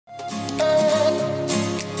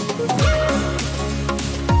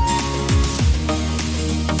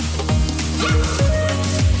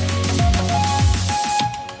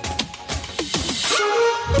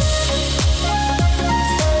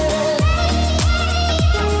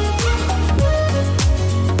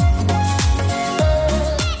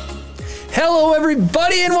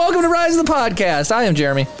everybody, and welcome to Rise of the Podcast. I am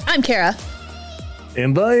Jeremy. I'm Kara.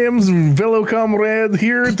 And I am fellow comrade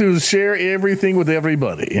here to share everything with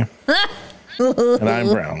everybody. And I'm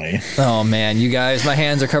Brownie. Oh, man, you guys, my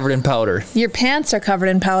hands are covered in powder. Your pants are covered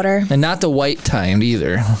in powder. And not the white kind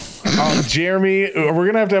either. Jeremy,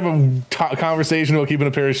 we're going to have a conversation about keeping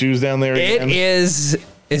a pair of shoes down there again. It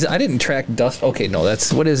is I didn't track dust. Okay, no,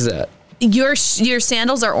 what is that? Your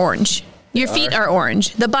sandals are orange. Your feet are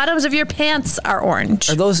orange. The bottoms of your pants are orange.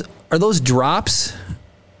 Are those drops?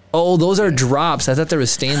 Oh, those are drops. I thought there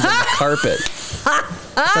was stains on the carpet. I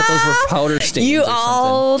thought those were powder stains. You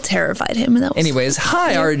all terrified him. Anyways,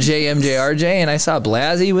 hi RJ, MJRJ, and I saw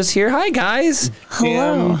Blasey was here. Hi guys.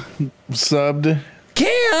 Hello. Subbed.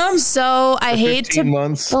 Cam. So I hate to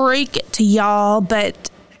break it to y'all, but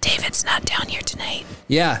David's not down here tonight.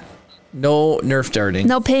 Yeah. No Nerf darting.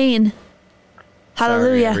 No pain. Hallelujah.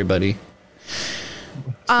 Sorry, everybody.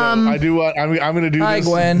 So I'm going to do this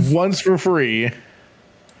Gwen. once for free.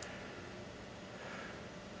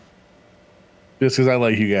 Just because I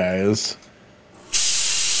like you guys.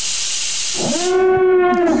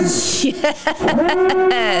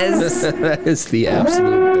 Yes. That is the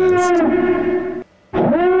absolute best.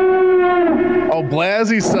 Oh,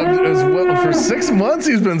 Blasey subbed as well. For 6 months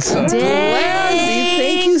he's been subbed. Blasey,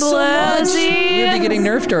 thank you so much. We'd be getting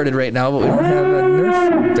Nerf darted right now, but we don't have a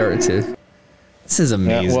Nerf darted. This is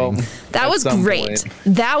amazing. Yeah, well, that was great. Point.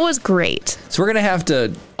 That was great. So we're gonna have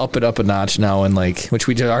to up it up a notch now, and which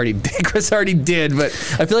we just already did. Chris already did, but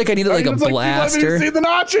I feel like I needed a blaster. See the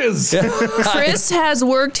notches. Chris has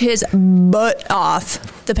worked his butt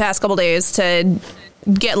off the past couple days to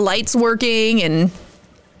get lights working and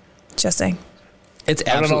just saying. It's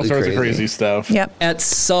absolutely all sorts of crazy stuff. Yep. At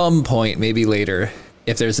some point, maybe later,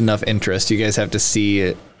 if there's enough interest, you guys have to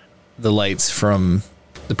see the lights from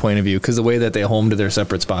the point of view, because the way that they home to their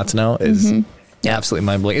separate spots now is absolutely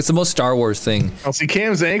mind-blowing. It's the most Star Wars thing. I'll see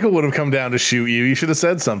Cam's ankle would have come down to shoot you. You should have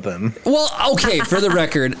said something. Well, okay, for the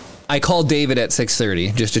record, I called David at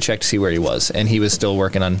 6:30 just to check to see where he was, and he was still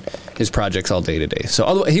working on his projects all day today.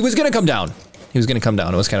 So he was going to come down. It was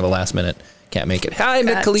kind of a last minute. Can't make it. Hi,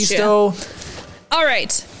 Mick Callisto. All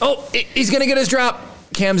right. Oh, he's going to get his drop.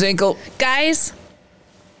 Cam's ankle. Guys,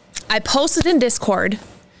 I posted in Discord.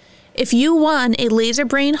 If you won a Laser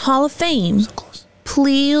Brain Hall of Fame,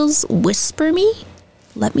 please whisper me.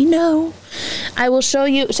 Let me know. I will show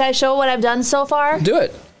you. Should I show what I've done so far? Do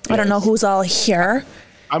it. I don't know who's all here.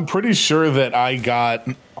 I'm pretty sure that I got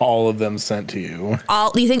all of them sent to you.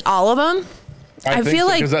 You think all of them? I feel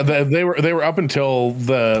like because they were up until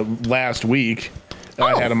the last week that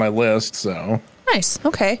I had on my list. So nice.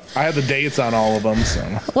 Okay. I had the dates on all of them.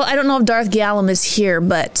 So well, I don't know if Darth Gallum is here,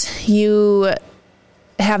 but you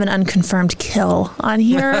have an unconfirmed kill on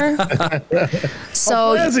here.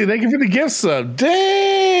 So Blasey, thank you for the gift sub.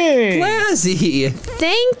 Dang, Blasey.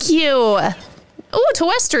 Thank you. Oh, to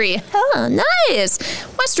Westery. Oh, nice.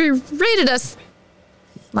 Westery raided us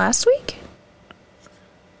last week.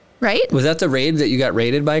 Right? Was that the raid that you got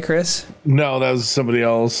raided by, Chris? No, that was somebody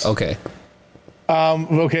else. Okay.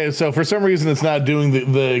 Okay, so for some reason it's not doing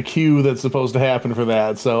the queue that's supposed to happen for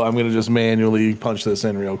that, so I'm going to just manually punch this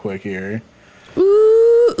in real quick here.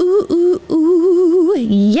 Ooh, ooh, ooh, ooh,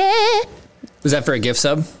 yeah. Was that for a gift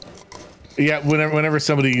sub? Yeah, whenever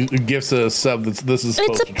somebody gifts a sub, this is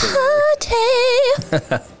supposed to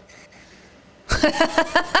party.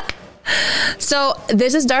 So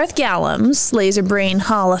this is Darth Gallum's Laser Brain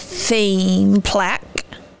Hall of Fame plaque.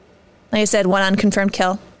 Like I said, one unconfirmed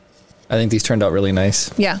kill. I think these turned out really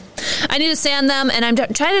nice. Yeah. I need to sand them, and I'm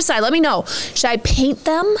trying to decide. Let me know. Should I paint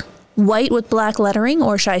them white with black lettering,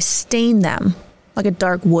 or should I stain them like a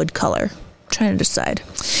dark wood color? I'm trying to decide.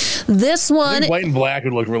 This one... I think white and black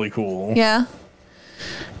would look really cool. Yeah.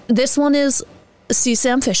 This one is C.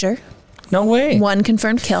 Sam Fisher. No way. One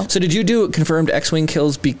confirmed kill. So did you do confirmed X-Wing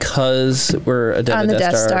kills because we're a On the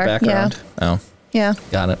Death Star background? Yeah. Oh. Yeah.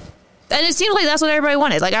 Got it. And it seemed like that's what everybody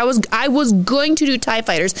wanted. Like I was going to do TIE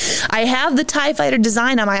fighters. I have the TIE fighter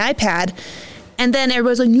design on my iPad, and then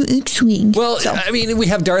everybody's like, new X-Wing. Well, so. I mean, we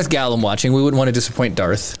have Darth Gallum watching. We wouldn't want to disappoint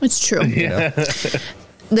Darth. It's true. Yeah.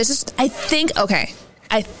 This is, I think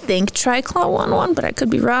Triclaw won one, but I could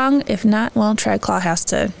be wrong. If not, well, Triclaw has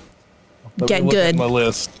to get good. My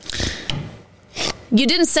list. You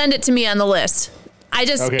didn't send it to me on the list. I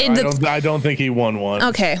just... Okay, I don't think he won one.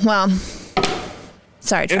 Okay, well...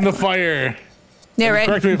 Sorry, Triclaw. In the fire. Yeah, right.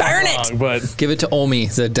 Correct me if Burn I'm wrong, but give it to Omi,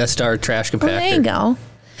 the Death Star trash compactor. There you go.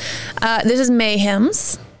 This is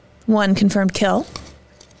Mayhem's one confirmed kill.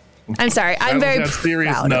 I'm sorry. I'm very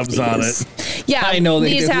serious proud nubs of on these. it. Yeah, I know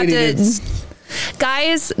these have to.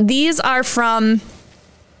 Guys, these are from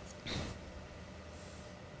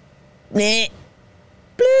Meh.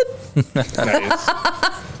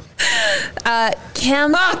 Bloop. Nice.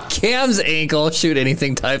 Cam, Cam's ankle. Shoot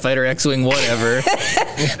anything. TIE Fighter, X-Wing, whatever.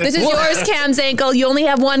 this is yours, Cam's ankle. You only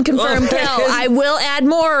have one confirmed kill. I will add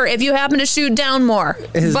more if you happen to shoot down more.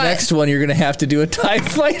 His But next one, you're going to have to do a TIE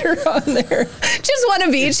Fighter on there. just one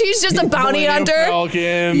of each. He's just a bounty Millennium hunter.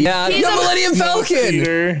 Falcon. Yeah, He's the a- Millennium Falcon.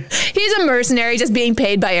 Peter. He's a mercenary just being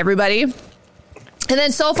paid by everybody. And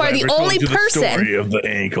then so far, the Clever only told you the person, story of the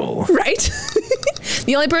ankle. right?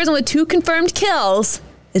 The only person with 2 confirmed kills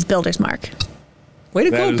is Builder's Mark. Way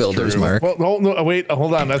to That go, is Builder's true. Mark. Well,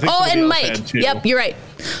 hold on. I think Oh, somebody and else Mike. had two. Yep, you're right.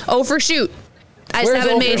 Oh, for shoot. I just Where's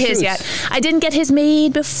haven't O made for his shoots? yet. I didn't get his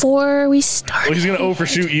made before we Well, started. he's gonna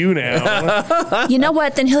overshoot you now. You know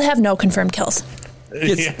what? Then he'll have no confirmed kills.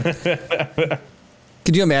 Could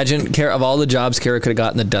you imagine, Kara, of all the jobs Kara could have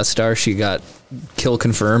gotten the Death Star, she got kill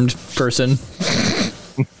confirmed person?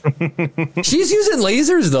 She's using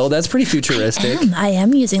lasers, though. That's pretty futuristic. I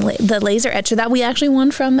am using the laser etcher that we actually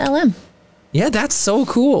won from LM. Yeah, that's so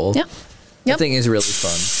cool. Yep. That Yep. thing is really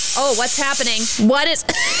fun. Oh, what's happening? What is...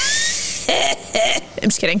 I'm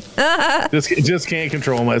just kidding. just can't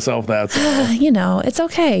control myself. That's all. You know, it's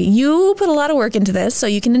okay. You put a lot of work into this, so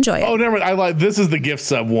you can enjoy it. Oh, never mind. I like this is the gift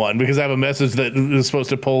sub one because I have a message that is supposed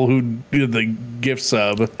to pull who did the gift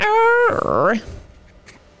sub. Arr.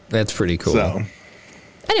 That's pretty cool. So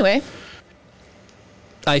Anyway,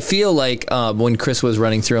 I feel like when Chris was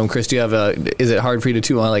running through them, Chris, do you have is it hard for you to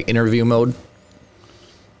do on like interview mode?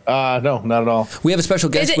 no, not at all. We have a special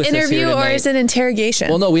guest is it with us here interview or tonight. is it interrogation?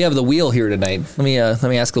 Well, no, we have the wheel here tonight. Let me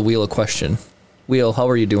ask the wheel a question. Wheel, how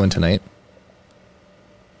are you doing tonight?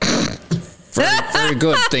 Very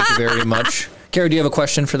good. Thank you very much. Kara, do you have a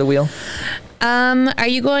question for the wheel? Are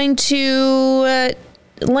you going to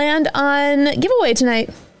land on giveaway tonight?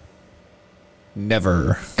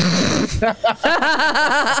 Never.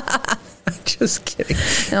 Just kidding.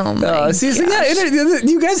 Oh my See, so yeah,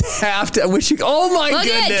 you guys have to. I wish you. Oh my Look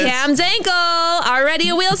goodness. at Cam's ankle. Already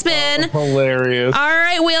a wheel spin. Hilarious. All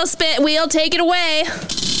right, wheel spin. Wheel, take it away.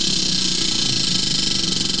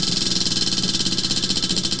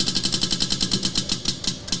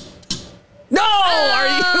 No, are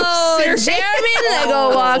you serious? Jeremy,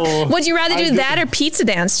 Lego walk. Would you rather I do did- that or pizza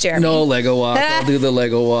dance, Jeremy? No Lego walk. I'll do the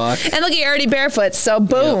Lego walk. And look, you're already barefoot, so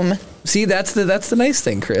boom. See, that's the nice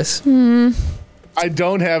thing, Chris. I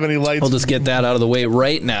don't have any lights. We'll just get that out of the way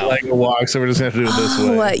right now. like a walk, so we're just gonna have to do it this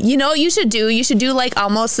way. What you know what you should do? You should do like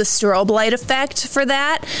almost the strobe light effect for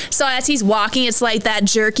that. So as he's walking, it's like that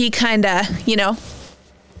jerky kind of, you know.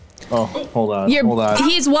 Oh, hold on. Hold on.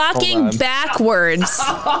 He's walking Hold on. backwards.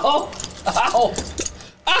 Ow.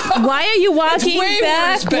 Why are you walking way worse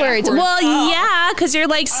backwards? backwards. Well, yeah, because you're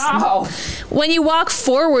like, Ow. when you walk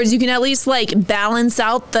forwards, you can at least like balance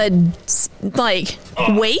out the like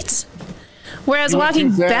weight. Whereas You went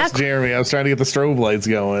walking too fast, back, Jeremy. I was trying to get the strobe lights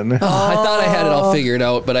going. I thought I had it all figured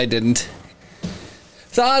out, but I didn't.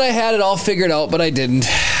 Thought I had it all figured out, but I didn't.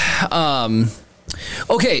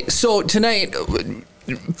 Okay, so tonight,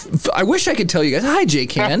 I wish I could tell you guys. Hi,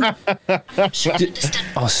 J-Can. Oh, stupid. See,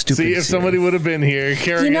 if Siri. somebody would have been here,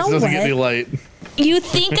 Kara You know doesn't get what? any light. you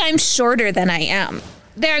think I'm shorter than I am.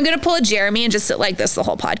 There, I'm gonna pull a Jeremy and just sit like this the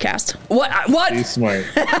whole podcast. What? He's smart.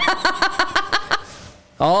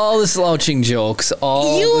 All the slouching jokes. You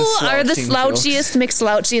are the slouchiest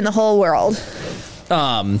McSlouchy in the whole world.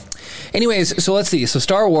 Anyways, so let's see. So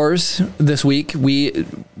Star Wars this week, we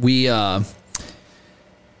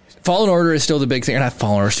Fallen Order is still the big thing. Or not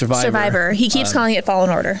Fallen Order, Survivor. He keeps calling it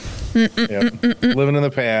Fallen Order. Yep. Living in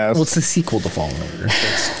the past. Well, it's the sequel to Fallen Order.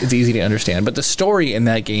 So it's easy to understand. But the story in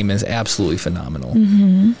that game is absolutely phenomenal.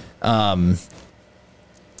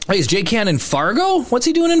 Hey, is Jay Cannon in Fargo? What's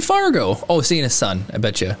he doing in Fargo? Oh, seeing his son, I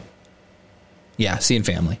bet you. Yeah, seeing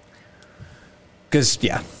family. Because,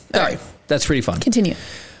 yeah. All right. That's pretty fun. Continue.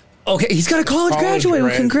 Okay, he's got a college graduate.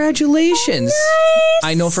 grad. Congratulations. Nice.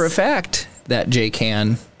 I know for a fact that Jay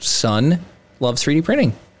Can's son loves 3D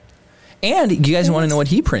printing. And you guys want to know what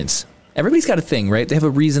he prints. Everybody's got a thing, right? They have a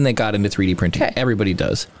reason they got into 3D printing. Okay. Everybody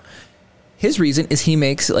does. His reason is he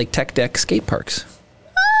makes like tech deck skate parks.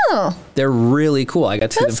 Oh, They're really cool. I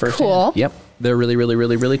got to see them That's first. cool. Yep. They're really, really,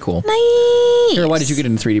 really, really cool. nice. Sarah, why did you get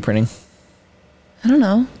into 3D printing? I don't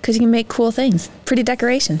know. Because you can make cool things. Pretty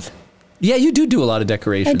decorations. Yeah, you do a lot of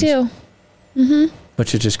decorations. I do.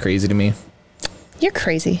 Which is just crazy to me. You're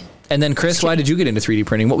crazy. And then, Chris, why did you get into 3D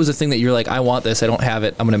printing? What was the thing that you're like, I want this, I don't have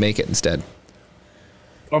it, I'm going to make it instead?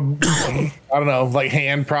 I don't know, like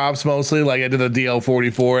hand props mostly. Like I did a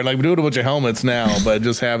DL44, and like I'm doing a bunch of helmets now, but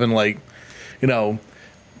just having like, you know,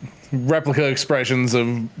 replica expressions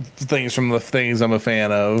of things from the things I'm a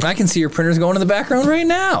fan of. I can see your printers going in the background right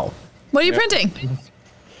now. What are you printing?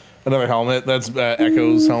 Another helmet. That's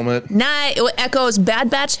Echo's helmet. Nice. Echo's Bad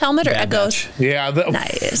Batch helmet or Bad Echo's? Batch. Yeah.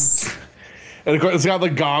 Nice. And of course, it's got the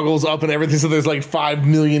goggles up and everything. So there's like 5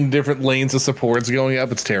 million different lanes of supports going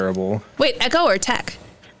up. It's terrible. Wait, Echo or Tech?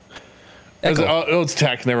 Echo. Oh, it's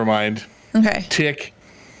tech. Never mind. Okay. Tick.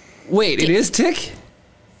 Wait, it is Tick?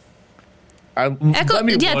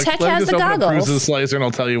 Tech has the goggles. Cruise's slicer, and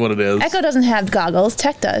I'll tell you what it is. Echo doesn't have goggles.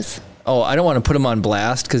 Tech does. Oh, I don't want to put him on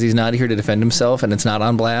blast because he's not here to defend himself, and it's not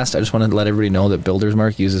on blast. I just want to let everybody know that Builder's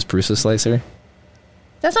Mark uses Prusa Slicer.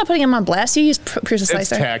 That's not putting him on blast. You use Prusa It's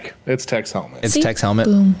Slicer. tech. It's tech's helmet. It's See? Tech's helmet.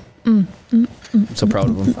 Boom. I'm so proud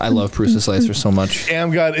of him. I love Prusa Slicer so much.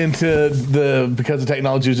 Am got into because the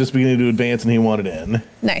technology was just beginning to advance, and he wanted in.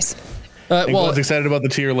 Nice. Well, excited about the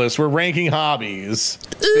tier list. We're ranking hobbies.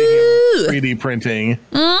 Ooh. 3D printing.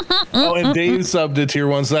 Oh, and Dave subbed to tier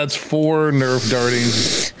 1, so that's 4 Nerf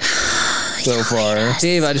dartings so far.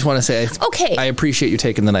 Dave, I just want to say, Okay. I appreciate you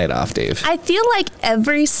taking the night off, Dave. I feel like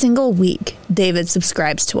every single week David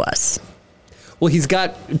subscribes to us. Well, he's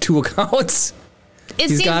got 2 accounts. It He's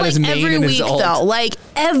seems got like his main every and his week alt. though. Like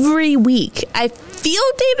every week. I feel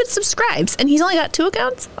David subscribes and he's only got 2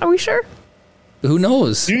 accounts. Are we sure? Who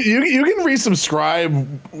knows? You can resubscribe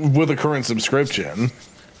with a current subscription.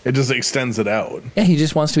 It just extends it out. Yeah, he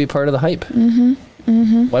just wants to be part of the hype.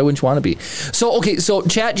 Why wouldn't you want to be? So, okay, so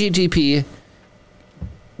ChatGPT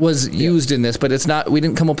was used in this, but it's not. We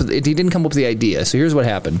didn't come up with. He didn't come up with the idea. So here's what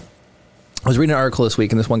happened. I was reading an article this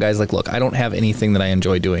week, and this one guy's like, "Look, I don't have anything that I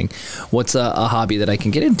enjoy doing. What's a hobby that I can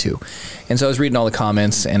get into?" And so I was reading all the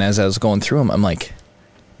comments, and as I was going through them, I'm like,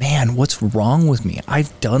 "Man, what's wrong with me?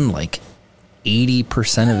 I've done like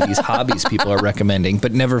 80% of these hobbies people are recommending,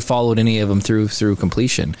 but never followed any of them through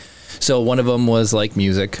completion." So one of them was like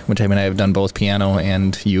music, which I mean, I have done both piano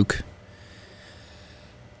and uke.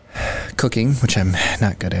 Cooking, which I'm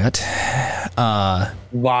not good at.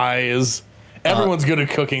 Lies. Everyone's good at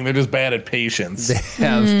cooking. They're just bad at patience.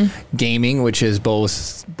 Have gaming, which is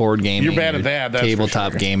both board gaming. You're bad at that, that's for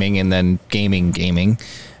tabletop sure. gaming, and then gaming.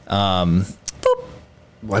 I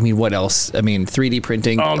mean, what else? I mean, 3D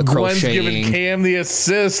printing, Oh, Gwen's giving crocheting, Cam the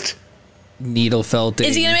assist. needle felting.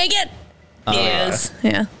 Is he gonna make it? He is.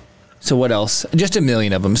 Yeah. So what else? Just a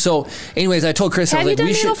million of them. So, anyways, I told Chris, I Have was you like, done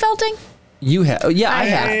we needle should. felting? You have? Yeah, I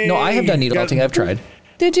have. No, I have done needle Got- felting. I've tried.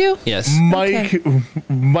 Did you? Yes.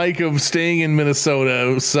 Mike of staying in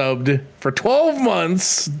Minnesota subbed for 12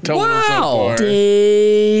 months. Total Wow. so far.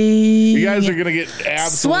 Dave. You guys are gonna get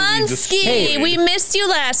absolutely Swansky, destroyed. we missed you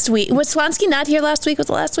last week. Was Swansky not here last week? Was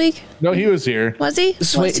it last week? No, he was here. Was he?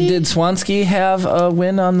 So, Was he? did Swansky have a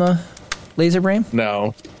win on the laser brain?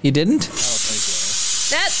 No. He didn't?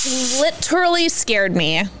 That literally scared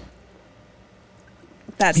me.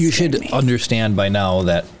 That You scared should me. understand by now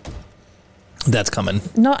that that's coming.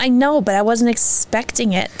 No, I know, but I wasn't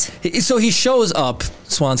expecting it. So he shows up,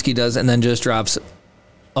 Swansky does, and then just drops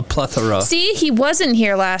a plethora See, he wasn't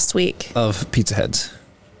here last week. of pizza heads.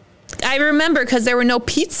 I remember because there were no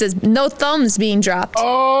pizzas, no thumbs being dropped.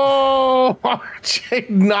 Oh, RJ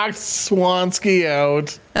knocked Swansky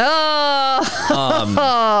out.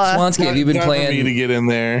 Oh, Swansky, have you been Time for me to playing? get in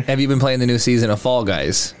there? Have you been playing the new season of Fall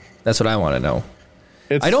Guys? That's what I want to know.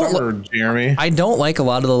 It's I don't summer, Jeremy. I don't like a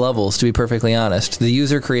lot of the levels, to be perfectly honest. The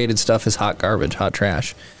user created stuff is hot garbage, hot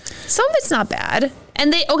trash. some of it's not bad.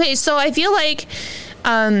 And so I feel like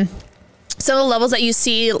some of the levels that you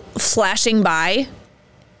see flashing by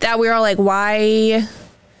that we are like, why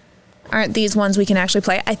aren't these ones we can actually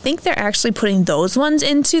play? I think they're actually putting those ones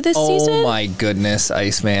into this season. Oh my goodness,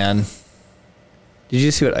 Iceman. Did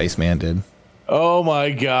you see what Iceman did? Oh my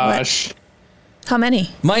gosh. How many?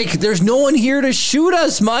 Mike, there's no one here to shoot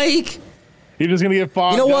us, Mike. You're just gonna get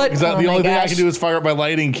fogged You know what? Because Oh the my only thing I gosh. can do is fire up my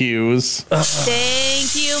lighting cues.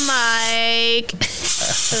 Thank you, Mike.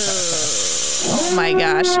 Oh my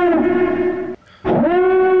gosh.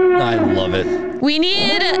 I love it. We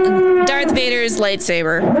need Darth Vader's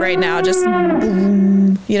lightsaber right now. Just,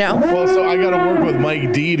 Well, so I gotta work with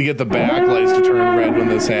Mike D to get the backlights to turn red when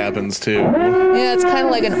this happens too. Yeah, it's kind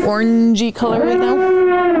of like an orangey color right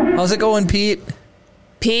now. How's it going, Pete?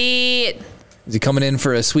 Pete. Is he coming in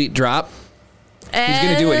for a sweet drop? He's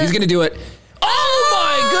gonna do it. He's gonna do it. Oh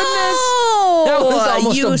my goodness! That was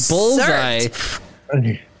almost a bullseye.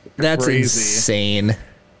 That's Crazy. insane.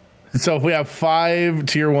 So if we have 5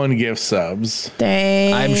 tier 1 gift subs,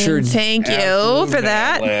 I'm sure- Thank you absolute for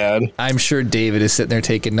that. lad. I'm sure David is sitting there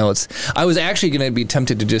taking notes. I was actually going to be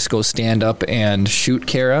tempted to just go stand up and shoot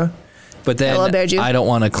Kara, but then Hello, Bearju. I don't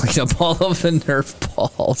want to clean up all of the Nerf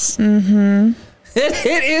balls. Mm-hmm.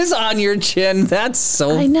 It is on your chin. That's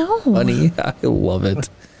so I know. funny. I love it.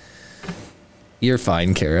 You're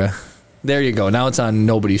fine, Kara. There you go. Now it's on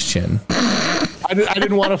nobody's chin. I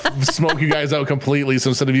didn't want to smoke you guys out completely, so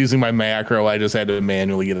instead of using my macro, I just had to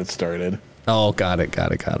manually get it started. Oh, got it.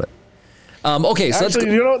 Okay, so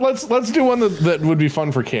Actually, you know what? Let's do one that would be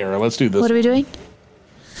fun for Kara. Let's do this. What are we doing?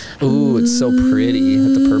 Ooh, it's so pretty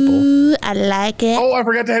with the purple. Ooh, I like it. Oh, I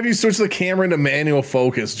forgot to have you switch the camera into manual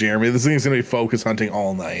focus, Jeremy. This thing's going to be focus hunting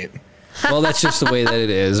all night. Well, that's just the way that it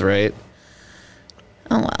is, right?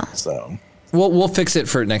 Oh, well. So We'll fix it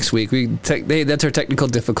for next week. That's our technical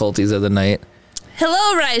difficulties of the night.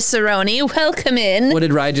 Hello, Rice-A-Roni. Welcome in. What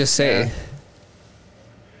did Rye just say?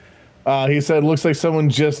 he said, looks like someone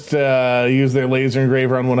just used their laser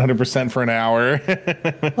engraver on 100% for an hour.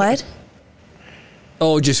 What?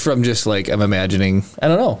 Oh, just like I'm imagining. I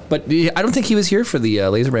don't know, but I don't think he was here for the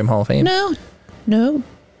Laser Bram Hall of Fame. No.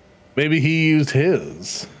 Maybe he used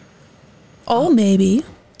his. Oh, maybe.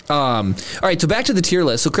 All right, so back to the tier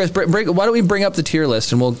list. So, Chris, why don't we bring up the tier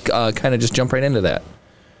list and we'll kind of just jump right into that.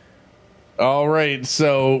 All right,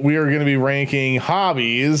 so we are going to be ranking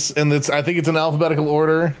hobbies, and I think it's in alphabetical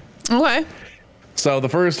order. Okay. So the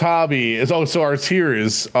first hobby is so our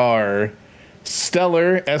tiers are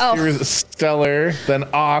stellar, S tier is stellar, then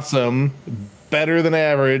awesome, better than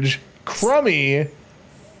average, crummy,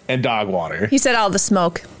 and dog water. He said all the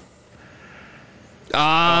smoke.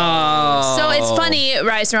 Oh. So it's funny,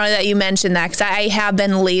 Rice-A-Roni, that you mentioned that because I have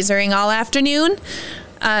been lasering all afternoon.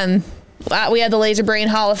 We had the Laser Brain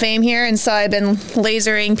Hall of Fame here, and so I've been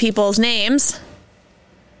lasering people's names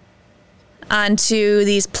onto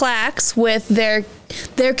these plaques with their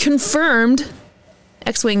confirmed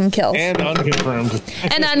X-Wing kills. And unconfirmed.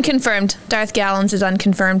 And unconfirmed. Darth Gallons is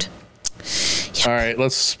unconfirmed. All right,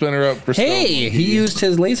 let's spin her up for Hey, he used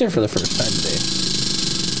his laser for the first time today.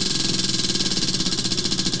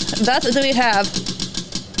 That's what we have.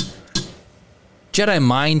 Jedi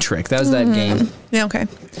Mind Trick. That was that game. Yeah, okay.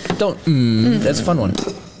 That's a fun one.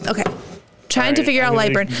 Okay. Trying to right, figure out I'm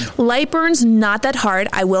Lightburn. gonna- Lightburn's not that hard.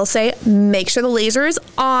 I will say, make sure the laser is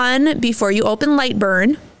on before you open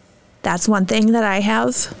Lightburn. That's one thing that I have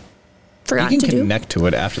You forgotten can to do. connect to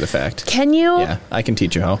it after the fact. Can you? Yeah, I can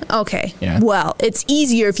teach you how. Okay. Yeah. Well, it's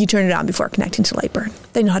easier if you turn it on before connecting to Lightburn.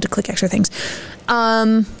 They know how to click extra things.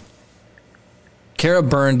 Kara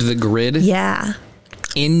burned the grid Yeah.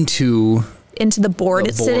 into Into the board The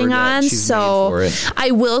it's sitting board that on. she's made So for it.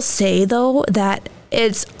 I will say though that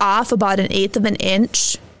it's off about 1/8 of an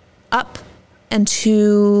inch up and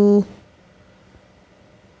to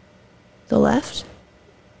the left.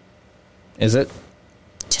 Is it?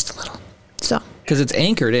 Just a little. So. Because it's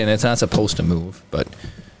anchored in. It's not supposed to move, but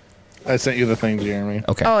I sent you the thing, Jeremy.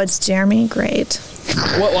 okay. Oh, it's Jeremy. Great.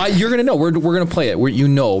 Well, you're going to know. We're going to play it.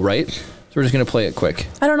 Right? So we're just going to play it quick.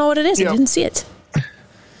 I don't know what it is. Yeah. I didn't see it.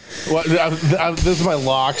 Well, this is my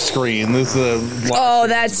lock screen. This is the lock Oh, screen.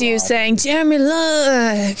 that's you saying, Jeremy,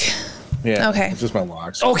 look. Yeah, okay. It's just my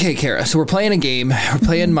lock screen. Okay, Kara. So we're playing a game. We're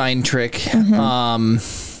playing Mind Trick.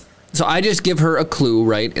 So I just give her a clue,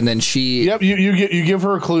 right? And then she... Yep, you give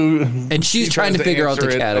her a clue. And she's She trying tries to figure out the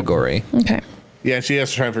answer it. category. Okay. Yeah, she has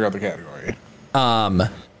to try and figure out the category.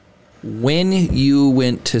 When you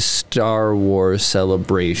went to Star Wars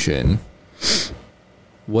Celebration,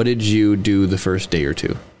 what did you do the first day or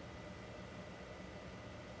two?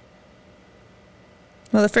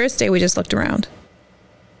 Well, the first day we just looked around.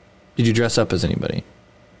 Did you dress up as anybody?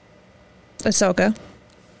 Ahsoka.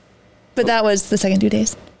 But that was the second 2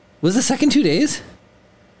 days. Was the second 2 days?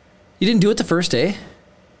 You didn't do it the first day?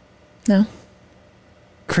 No.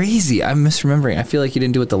 Crazy. I'm misremembering. I feel like you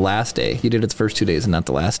didn't do it the last day. You did it the first 2 days and not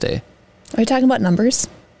the last day. Are you talking about numbers?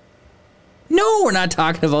 No, we're not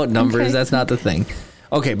talking about numbers. Okay. That's not the thing.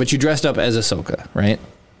 Okay, but you dressed up as Ahsoka, right?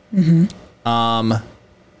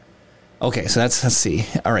 Okay, so let's see.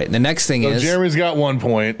 All right, the next thing So is... Jeremy's got 1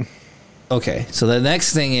 point. Okay, so the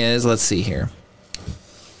next thing is, let's see here.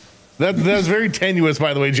 That was very tenuous,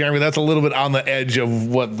 by the way, Jeremy. That's a little bit on the edge of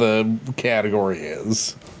what the category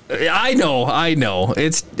is. I know. I know.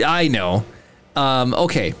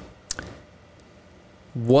 Okay.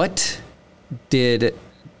 What did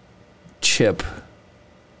Chip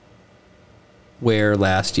wear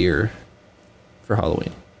last year for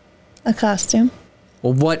Halloween? A costume.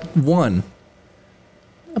 Well, what one?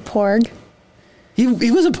 A porg. He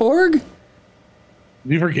was a porg?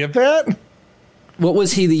 Did you forget that? What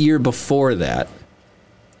was he the year before that?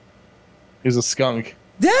 He's a skunk.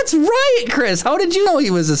 That's right, Chris. How did you know he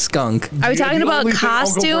was a skunk? Are we talking The about only thing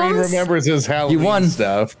Uncle Brain costumes? remembers his Halloween won.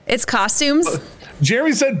 stuff. It's costumes.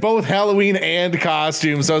 Jeremy said both Halloween and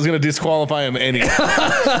costumes, so I was going to disqualify him anyway.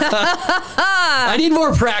 I need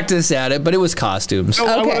more practice at it, but it was costumes.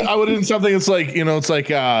 So Okay. I would have done something that's like, it's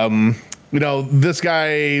like this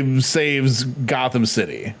guy saves Gotham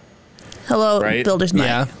City. Hello, Right? Builder's Mike.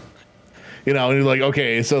 Yeah. And you're like,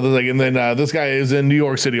 okay, so there's like, and then this guy is in New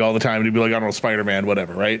York City all the time, and he'd be like, I don't know, Spider-Man,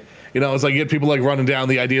 whatever, right? It's like, get people like running down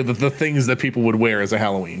the idea that the things that people would wear as a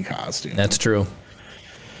Halloween costume. That's true.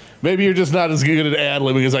 Maybe you're just not as good at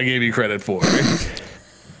ad-libbing as I gave you credit for.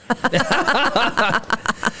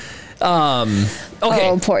 Okay.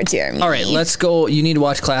 Oh, poor Jeremy. All right, let's go. You need to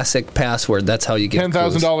watch Classic Password. That's how you get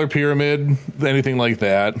 $10,000 pyramid, anything like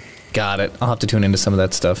that. Got it. I'll have to tune into some of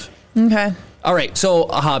that stuff. Okay. All right, so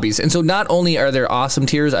hobbies. And so not only are there awesome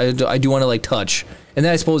tiers, I do want to like touch, and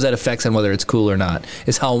then I suppose that affects on whether it's cool or not,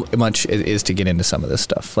 is how much it is to get into some of this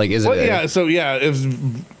stuff. Like, is it? I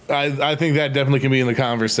think that definitely can be in the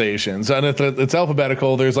conversation. So, and it's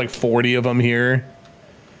alphabetical. There's like 40 of them here.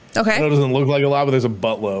 Okay. I know it doesn't look like a lot, but there's a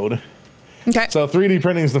buttload. Okay. So 3D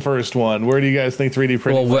printing is the first one. Where do you guys think 3D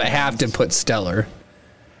printing? Well, we have to put Stellar.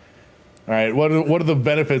 All right. What are the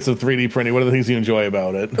benefits of 3D printing? What are the things you enjoy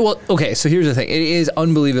about it? Well, okay, so here's the thing. It is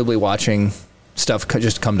unbelievably watching stuff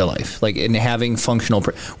just come to life. Like, in having functional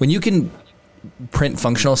when you can print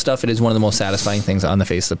functional stuff, it is one of the most satisfying things on the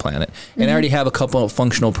face of the planet. And I already have a couple of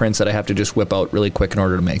functional prints that I have to just whip out really quick in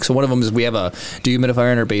order to make. So one of them is we have a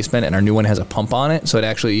dehumidifier in our basement, and our new one has a pump on it. So it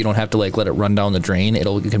actually, you don't have to like let it run down the drain.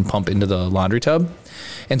 You can pump into the laundry tub.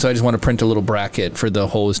 And so I just want to print a little bracket for the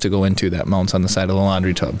hose to go into that mounts on the side of the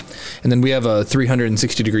laundry tub. And then we have a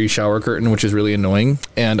 360-degree shower curtain, which is really annoying.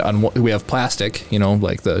 And we have plastic,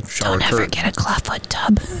 like the shower curtain. Don't ever get a clawfoot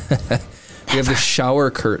tub. We have the shower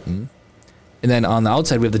curtain. And then on the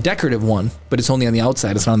outside, we have the decorative one, but it's only on the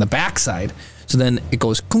outside. It's not on the back side. So then it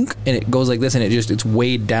goes kunk, and it goes like this, and it's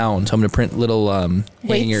weighed down. So I'm going to print little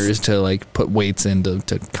hangers to like put weights in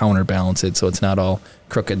to counterbalance it, so it's not all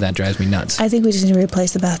crooked. That drives me nuts. I think we just need to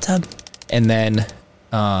replace the bathtub. And then,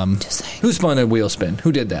 Just saying. who spun a wheel spin?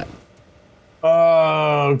 Who did that?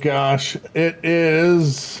 Oh gosh, it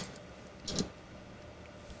is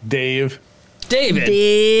Dave. David.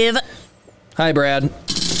 Dave Hi, Brad.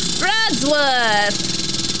 Bradsworth.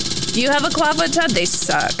 You have a clawfoot tub? They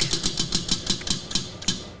suck.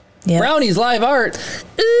 Yeah. Brownie's live art.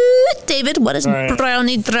 Ooh, David, what is right.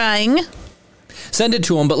 Brownie trying? Send it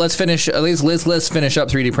to him, but let's finish. At least let's finish up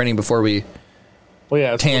 3D printing before we. Well,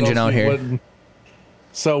 yeah, Tangent out here.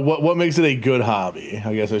 What makes it a good hobby?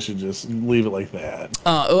 I guess I should just leave it like that.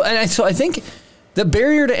 So I think the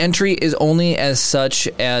barrier to entry is only as such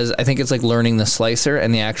as I think it's like learning the slicer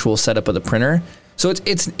and the actual setup of the printer. So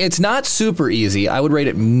it's not super easy. I would rate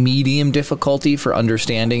it medium difficulty for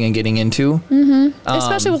understanding and getting into. Mm-hmm.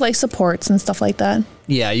 Especially with like supports and stuff like that.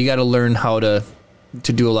 Yeah, you got to learn how to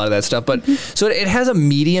do a lot of that stuff. But so it has a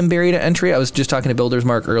medium barrier to entry. I was just talking to Builder's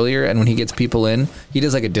Mark earlier, and when he gets people in, he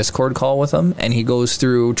does like a Discord call with them, and he goes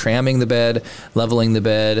through tramming the bed, leveling the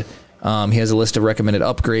bed. He has a list of recommended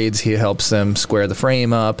upgrades. He helps them square the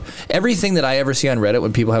frame up. Everything that I ever see on Reddit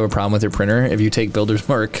when people have a problem with their printer, if you take Builder's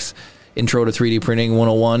Mark's Intro to 3D Printing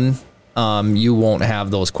 101, you won't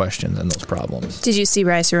have those questions and those problems. Did you see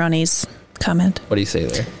Rice-A-Roni's comment? What do you say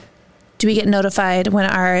there? Do we get notified when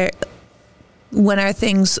our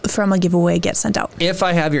things from a giveaway get sent out? If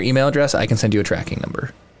I have your email address, I can send you a tracking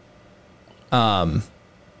number.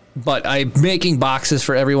 But I'm making boxes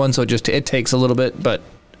for everyone, so it takes a little bit. But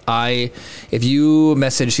if you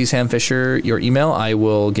message C. Sam Fisher your email, I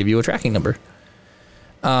will give you a tracking number.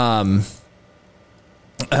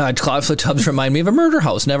 Clawfoot tubs remind me of a murder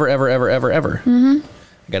house. Never, ever, ever, ever, ever. Mm-hmm.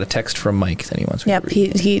 I got a text from Mike that he wants me to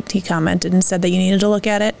read. He commented and said that you needed to look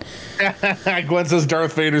at it. Gwen says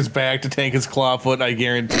Darth Vader's back to tank his clawfoot, I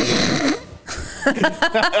guarantee it.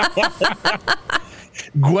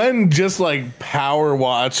 Gwen just like power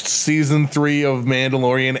watched season 3 of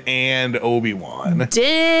Mandalorian and Obi-Wan.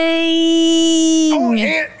 Dang! Oh,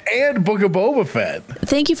 and Book of Boba Fett.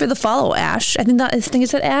 Thank you for the follow, Ash. I think it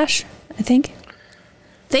said Ash. I think.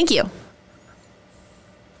 Thank you.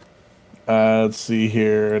 Let's see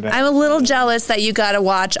here. I'm a little jealous that you got to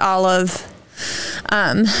watch all of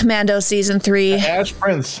Mando season 3. Ash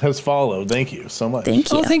Prince has followed. Thank you so much.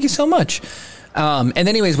 Thank you. Oh, thank you so much. And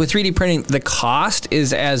anyways, with 3D printing, the cost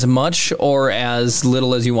is as much or as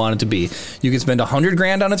little as you want it to be. You could spend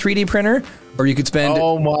 $100,000 on a 3D printer, or you could spend.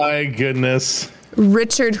 Oh my goodness.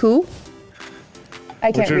 Richard who?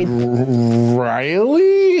 I can't Richard read.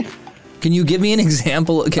 Riley? Can you give me an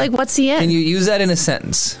example? Like, what's he in? Can you use that in a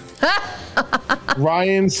sentence?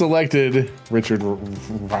 Ryan selected Richard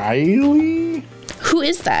Riley? Who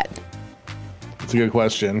is that? That's a good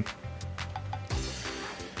question.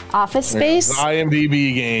 Office Space? The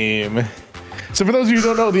IMDb game. So for those of you who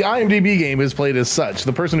don't know, the IMDb game is played as such.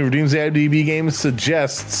 The person who redeems the IMDb game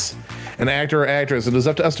suggests an actor or actress. It is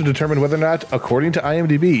up to us to determine whether or not, according to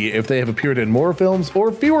IMDb, if they have appeared in more films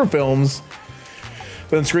or fewer films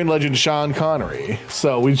than screen legend Sean Connery.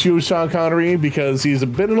 So we choose Sean Connery because he's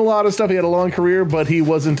been in a lot of stuff. He had a long career, but he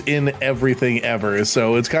wasn't in everything ever.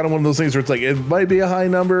 So it's kind of one of those things where it's like, it might be a high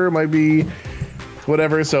number, it might be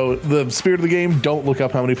whatever. So the spirit of the game, don't look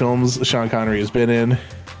up how many films Sean Connery has been in.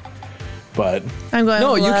 But I'm going.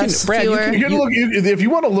 No, you can, less, Brad. You fewer. can, you can look, if you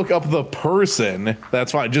want to look up the person,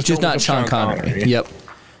 that's fine. Just don't not look up Sean Connery. Yep.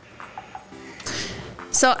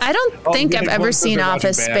 So I don't think I've ever seen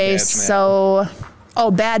Office Space. So,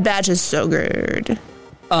 Bad Batch is so good.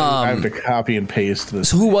 I have to copy and paste this.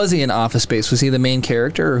 So who was he in Office Space? Was he the main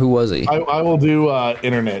character, or who was he? I will do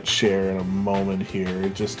internet share in a moment here,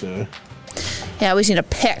 just to. Yeah, we just need a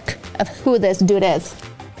pic of who this dude is.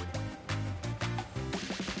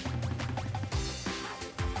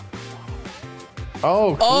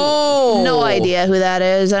 Oh, cool. Oh, No idea who that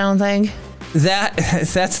is. I don't think.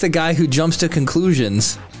 That's the guy who jumps to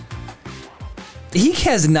conclusions. He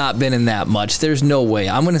has not been in that much. There's no way.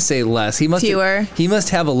 I'm going to say less. He must Fewer. He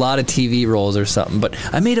must have a lot of TV roles or something. But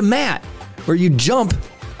I made a mat where you jump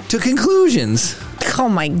to conclusions. Oh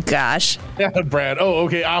my gosh. Yeah, Brad. Oh,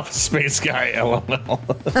 okay. Office Space guy. LOL.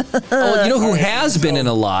 Oh, you know who has been in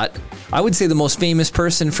a lot? I would say the most famous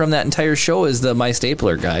person from that entire show is the My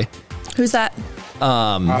Stapler guy. Who's that?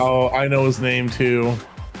 Oh, I know his name too.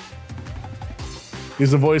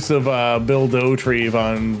 He's the voice of Bill Dauterive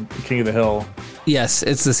on King of the Hill. Yes,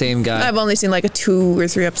 it's the same guy. I've only seen like 2 or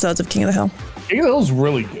 3 episodes of King of the Hill. King of the Hill's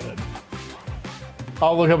really good.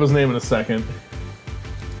 I'll look up his name in a second.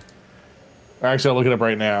 Actually, I'll look it up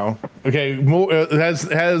right now. Okay,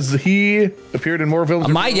 has he appeared in more films?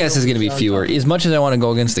 My guess is going to be fewer. As much as I want to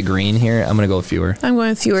go against the green here, I'm going to go with fewer. I'm going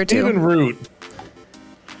with fewer too. Stephen Root.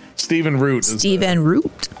 Stephen Root. Stephen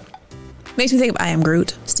Root. Makes me think of I Am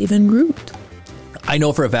Groot. Stephen Root. I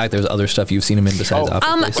know for a fact there's other stuff you've seen him in besides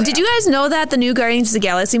Office Space. Did you guys know that the new Guardians of the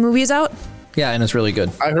Galaxy movie is out? Yeah, and it's really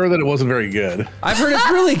good. I heard that it wasn't very good. I've heard it's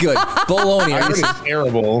really good. Baloney. I heard it's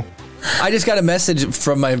terrible. I just got a message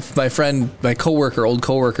from my friend, my old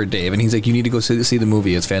coworker Dave, and he's like, "You need to go see the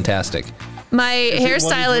movie. It's fantastic." My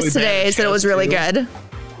hairstylist really today bad said it was really too? good.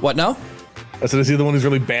 What now? I said, is he the one who's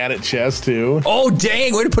really bad at chess too? Oh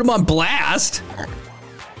dang! Way to put him on blast.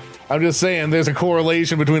 I'm just saying, there's a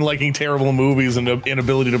correlation between liking terrible movies and the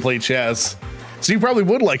inability to play chess. So you probably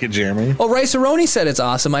would like it, Jeremy. Oh, Rice Aroni said it's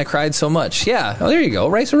awesome. I cried so much. Yeah. Oh, there you go.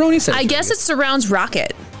 Rice Aroni said. I guess it surrounds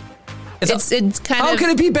Rocket. It's kind How of.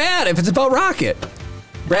 can it be bad if it's about Rocket?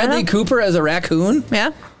 Bradley Cooper as a raccoon.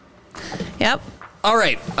 Yeah. Yep. All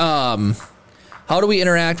right. How do we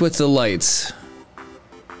interact with the lights?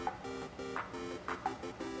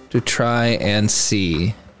 To try and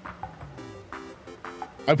see.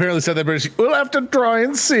 I apparently said that British. We'll have to try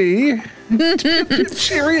and see.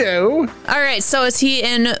 Cheerio. All right. So is he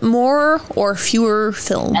in more or fewer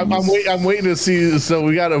films? I'm waiting to see. So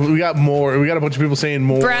we got more. We got a bunch of people saying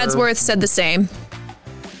more. Bradsworth said the same.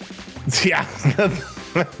 Yeah.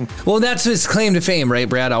 Well, that's his claim to fame, right?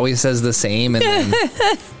 Brad always says the same, and then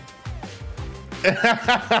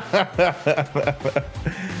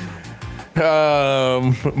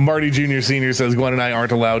Marty Jr. Sr. says Gwen and I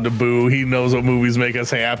aren't allowed to boo. He knows what movies make us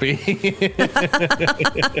happy.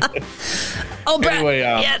 Oh, Brad. Anyway,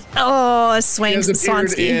 yes. Oh, he swings has appeared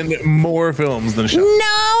Swansky. in more films than Sean.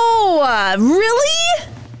 No, really?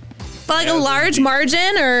 By like a large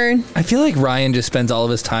margin, or I feel like Ryan just spends all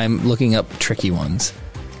of his time looking up tricky ones.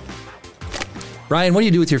 Ryan, what do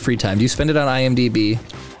you do with your free time? Do you spend it on IMDb?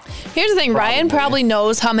 here's the thing: Ryan probably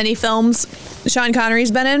knows how many films Sean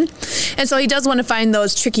Connery's been in, and so he does want to find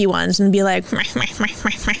those tricky ones and be like, "Meh, meh, meh,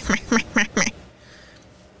 meh, meh, meh, meh, meh, meh."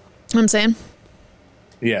 What I'm saying?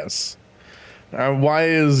 Yes. Why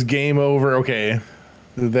is Game Over? Okay.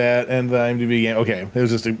 That and the IMDb game. Okay. It was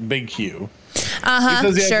just a big Q.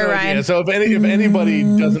 Because he has Sure, no idea. Ryan. So if anybody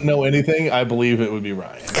doesn't know anything, I believe it would be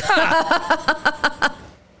Ryan.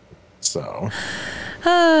 So.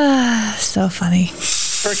 So funny.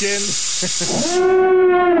 Frickin'.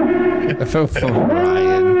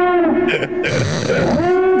 Ryan.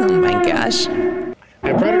 Oh my gosh.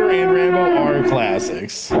 Yeah, Predator and Rambo are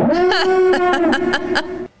classics.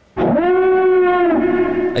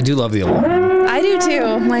 I do love the alarm. I do too.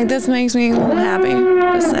 Like, this makes me a little happy.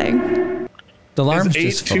 Just saying. The alarm's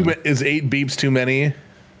just fun. Is 8 beeps too many?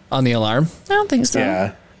 On the alarm. I don't think so.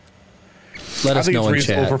 Yeah. Let I us think know it's in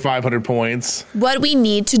reasonable chat. for 500 points. What we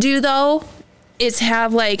need to do, though, is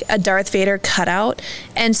have like a Darth Vader cutout.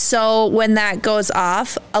 And so when that goes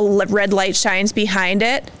off, a red light shines behind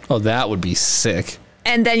it. Oh, that would be sick.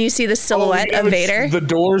 And then you see the silhouette of Vader. The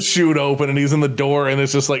doors shoot open and he's in the door, and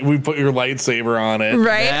it's just like, we put your lightsaber on it.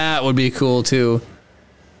 Right? That would be cool too.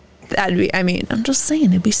 That'd be, I mean, I'm just saying,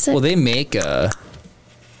 it'd be sick. Well, they make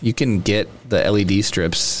you can get the LED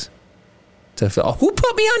strips to fill. Who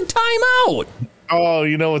put me on timeout? Oh,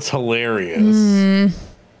 you know it's hilarious.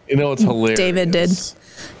 You know it's hilarious. David did.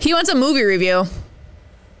 He wants a movie review.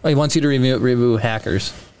 Oh, he wants you to review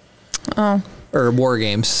Hackers. Oh. Or War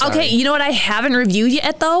Games. Sorry. Okay, you know what I haven't reviewed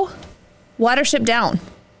yet, though? Watership Down.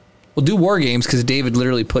 We'll do War Games because David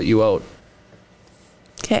literally put you out.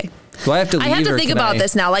 Okay. Do I have to leave? I have to think about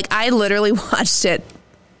this now. Like, I literally watched it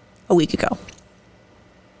a week ago.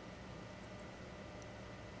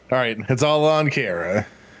 All right, it's all on Kara.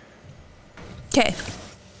 Okay.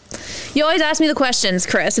 You always ask me the questions,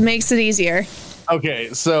 Chris. It makes it easier. Okay,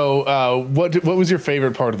 so what was your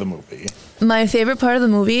favorite part of the movie? My favorite part of the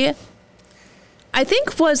movie, I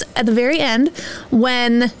think, was at the very end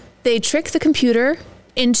when they trick the computer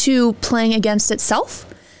into playing against itself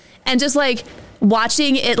and just like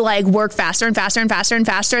watching it like work faster and faster and faster and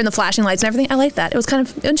faster and the flashing lights and everything. I like that. It was kind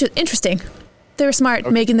of interesting. They were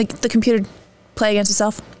smart making the computer play against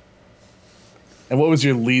itself. And what was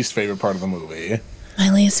your least favorite part of the movie? My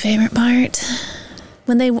least favorite part,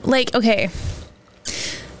 when they like, okay,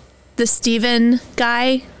 the Steven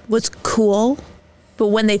guy was cool, but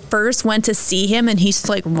when they first went to see him and he's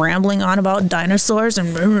like rambling on about dinosaurs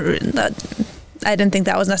and that, I didn't think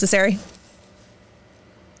that was necessary.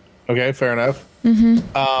 Okay, fair enough.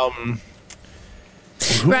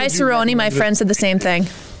 Rice Aroni, my friend, said the same thing.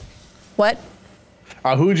 What?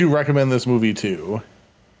 Who would you recommend this movie to?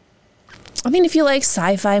 I mean, if you like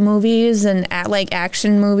sci-fi movies and like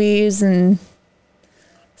action movies and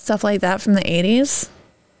stuff like that from the 80s,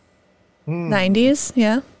 90s,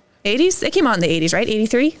 yeah. 80s? It came out in the 80s, right?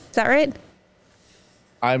 83? Is that right?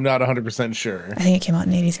 I'm not 100% sure. I think it came out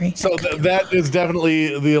in 83. So that is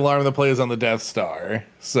definitely the alarm that plays on the Death Star.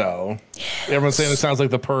 So everyone's saying it sounds like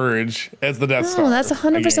The Purge as the Death Star. Oh, that's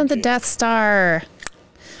 100% the Death Star.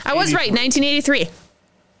 I was right, 1983.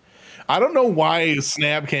 I don't know why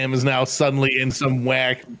Snapcam is now suddenly in some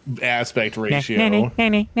whack aspect ratio.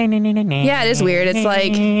 Yeah, it is weird. It's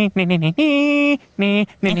like...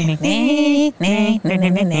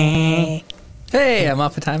 Hey, I'm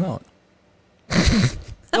off a timeout.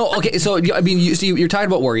 No, okay, so I mean, you're talking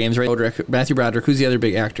about War Games, right? Matthew Broderick. Who's the other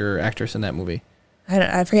big actor or actress in that movie?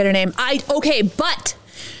 I forget her name. Okay, but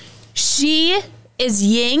she is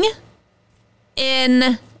Ying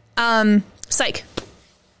in Psych.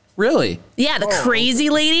 Really? Yeah, the crazy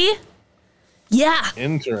lady. Yeah.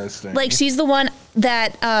 Interesting. Like, she's the one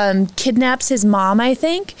that kidnaps his mom, I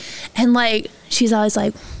think. And, like, she's always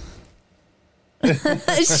like,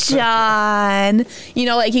 Sean. You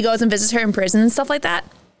know, like, he goes and visits her in prison and stuff like that.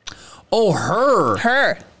 Oh, her.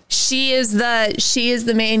 Her. She is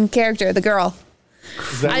the main character, the girl.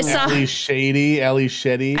 Is that Ali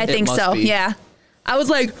Shetty? I think so, be. yeah. I was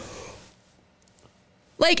like,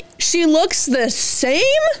 she looks the same,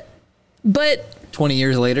 but 20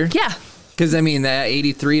 years later? yeah. Because, I mean, that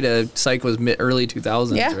 83 to Psych was early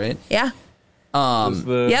 2000s, Yeah. right? Yeah.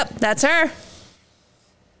 Yep, that's her.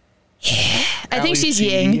 Yeah. I think she's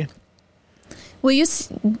Ying. Will you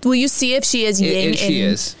see if she is Ying? She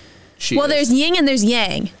is. There's Ying and there's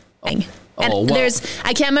Yang. And there's,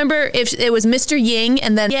 I can't remember if it was Mr. Ying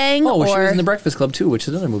and then Yang. Oh, she was in The Breakfast Club too, which is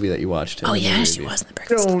another movie that you watched. Oh yeah, she was in The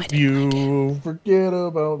Breakfast Club. Don't you forget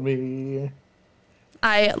about me.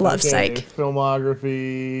 I love Psych.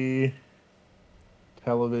 Filmography,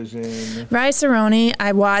 television. Rice Aroni,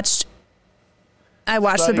 I watched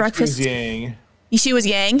The Breakfast. Yang. She was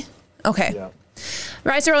Yang? Okay. Yeah.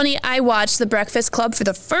 Rice Aroni, I watched The Breakfast Club for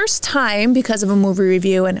the first time because of a movie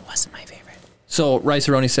review, and it wasn't my favorite. So Rice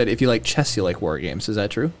Aroni said, if you like chess, you like War Games. Is that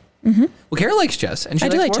true? Mm-hmm. Well, Kara likes chess, and she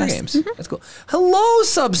likes War Games. Mm-hmm. That's cool. Hello,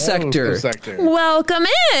 Subsector. Welcome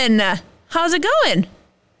in. How's it going?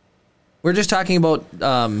 We're just talking about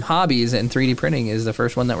hobbies, and 3D printing is the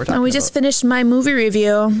first one that we're talking about. We just finished my movie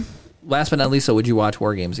review. Last but not least, so would you watch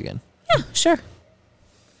War Games again? Yeah, sure.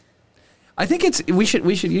 I think we should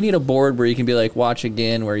you need a board where you can be like watch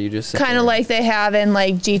again, where you just kind of like they have in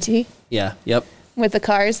like GT. Yeah. Yep. With the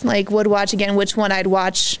cars, like would watch again, which one I'd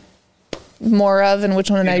watch more of, and which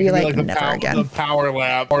one I'd be like never again. The power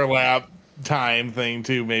lap time thing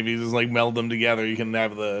too. Maybe just like meld them together. You can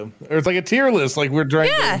have or it's like a tier list. Like we're trying.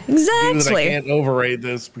 Yeah, to exactly. I can't overrate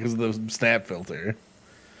this because of the snap filter.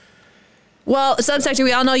 Well, Subsector,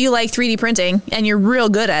 we all know you like 3D printing, and you're real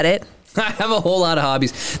good at it. I have a whole lot of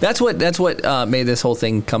hobbies. That's what made this whole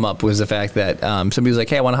thing come up, was the fact that somebody was like,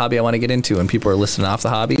 "Hey, I want a hobby I want to get into," and people are listing off the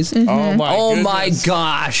hobbies. Mm-hmm. Oh my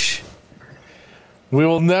gosh! We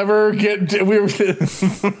will never get. We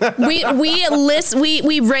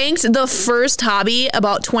ranked the first hobby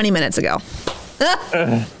about 20 minutes ago.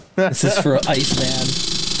 This is for Iceman.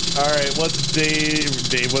 All right, what's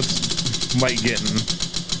Dave? What's Mike getting?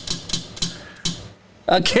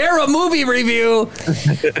 A Kara movie review.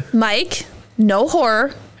 Mike, no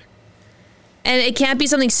horror. And it can't be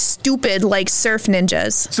something stupid like Surf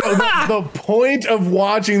Ninjas. So the point of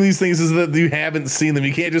watching these things is that you haven't seen them.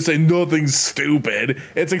 You can't just say nothing's stupid.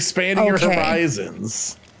 It's expanding your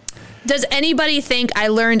horizons. Does anybody think I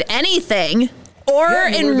learned anything or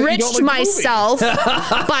enriched myself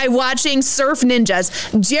by watching Surf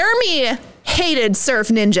Ninjas? Jeremy hated Surf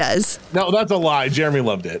Ninjas. No, that's a lie. Jeremy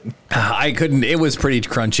loved it. I couldn't. It was pretty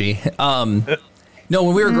crunchy. No,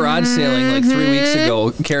 when we were garage sailing like 3 weeks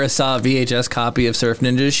ago, Kara saw a VHS copy of Surf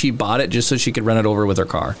Ninjas. She bought it just so she could run it over with her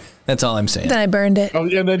car. That's all I'm saying. Then I burned it. Oh,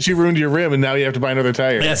 and then she ruined your rim, and now you have to buy another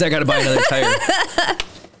tire. Yes, I got to buy another tire.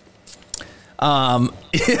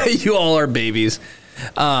 You all are babies.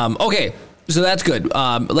 Okay, so that's good.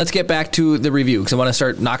 Let's get back to the review because I want to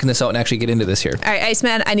start knocking this out and actually get into this here. All right,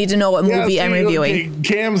 Iceman, I need to know what movie I'm reviewing. Okay,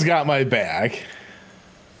 Cam's got my back.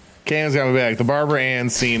 The Barbara Ann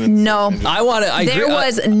scene. In No. I want to. There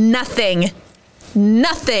was nothing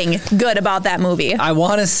good about that movie. I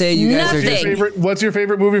want to say you guys are just. What's your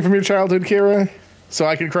favorite movie from your childhood, Kara? So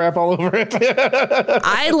I can crap all over it.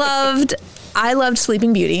 I loved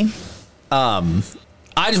Sleeping Beauty. I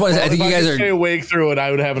just want to say, I think you guys are. Stay awake through it. I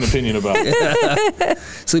would have an opinion about it.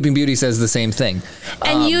 Sleeping Beauty says the same thing.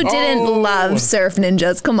 And you didn't love Surf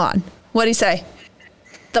Ninjas. Come on. What'd he say?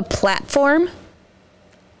 The Platform?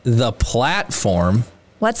 The Platform.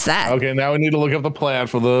 What's that? Okay, now we need to look up the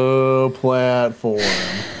platform.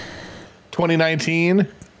 2019.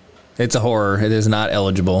 It's a horror. It is not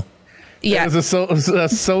eligible. Yeah. It's a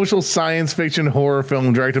social science fiction horror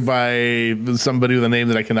film directed by somebody with a name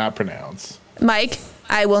that I cannot pronounce. Mike,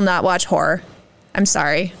 I will not watch horror. I'm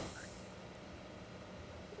sorry.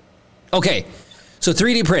 Okay. So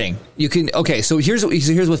 3D printing, you can, okay, so here's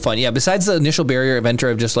what's fun. Yeah, besides the initial barrier of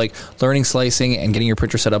entry of just like learning slicing and getting your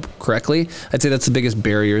printer set up correctly, I'd say that's the biggest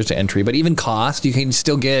barriers to entry. But even cost, you can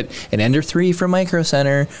still get an Ender 3 from Micro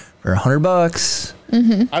Center for $100.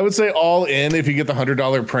 Mm-hmm. I would say all in, if you get the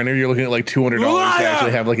 $100 printer, you're looking at like $200 to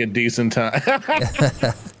actually have like a decent time.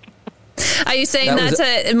 Are you saying that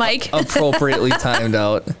to Mike? Appropriately timed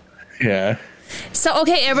out. Yeah. So,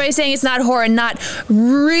 okay, everybody's saying it's not horror, not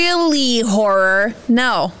really horror.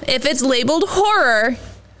 No. If it's labeled horror.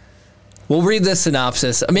 We'll read the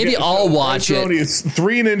synopsis. Maybe I'll watch it.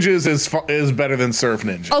 Three Ninjas is better than Surf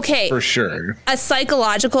Ninjas. Okay. For sure. A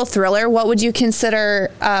psychological thriller, what would you consider?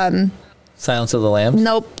 Silence of the Lambs?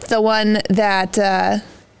 Nope. The one that...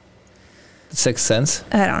 Sixth Sense?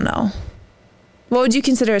 I don't know. What would you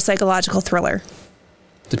consider a psychological thriller?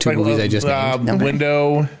 The two movies I just named. Okay.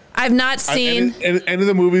 Window. I've not seen any of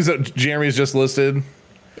the movies that Jeremy's just listed.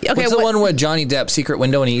 Okay, what's the one with Johnny Depp, Secret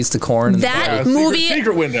Window, and he eats the corn? That movie,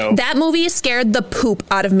 Secret Window. That movie scared the poop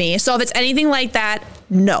out of me. So if it's anything like that,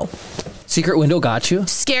 no. Secret Window got you?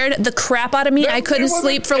 Scared the crap out of me. I couldn't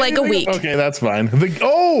sleep for like a week. Okay, that's fine.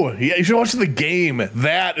 Yeah, you should watch The Game.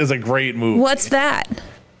 That is a great movie. What's that?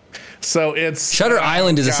 So it's Shutter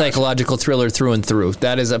Island is a psychological thriller through and through.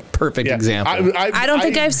 That is a perfect example. I don't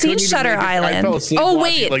think I've seen Shutter Island. I fell asleep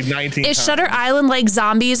watching it like 19 times. Shutter Island like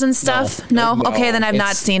zombies and stuff? No. Okay, then I've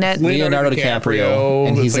not seen it. Leonardo DiCaprio,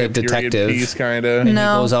 and he's like a detective. Piece, kinda. He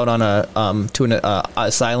goes out on to an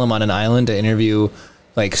asylum on an island to interview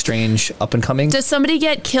like strange up and coming. Does somebody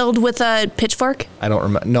get killed with a pitchfork? I don't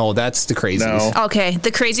remember. No, that's the Crazies. No. Okay,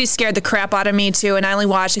 the Crazies scared the crap out of me too, and I only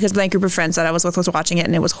watched it because my group of friends that I was with was watching it,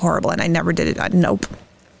 and it was horrible, and I never did it. Nope.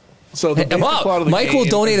 So the plot of the Mike will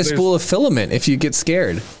donate a spool of filament if you get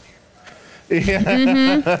scared. Yeah.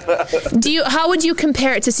 Mm-hmm. How would you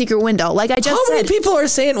compare it to Secret Window? Like I just said. How many people are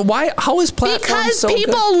saying how is Platform because so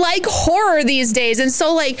people good? like horror these days, and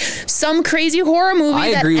so like some crazy horror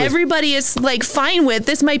movie that everybody is like fine with,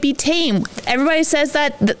 this might be tame. Everybody says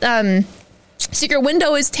that Secret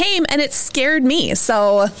Window is tame, and it scared me.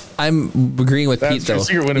 So I'm agreeing with Pete though.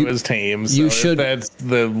 Secret Window is tame. So you should. That's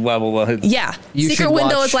the level of yeah. Secret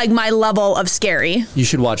Window is like my level of scary. You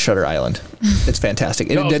should watch Shutter Island. It's fantastic.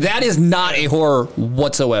 That is not a horror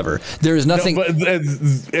whatsoever. There is nothing. No, but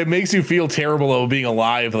it makes you feel terrible of being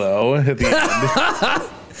alive though. At the end.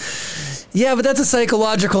 Yeah, but that's a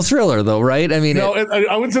psychological thriller, though, right? I mean, no,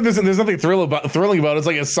 I wouldn't say there's nothing thrilling about it. It's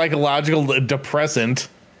like a psychological depressant.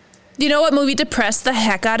 You know what movie depressed the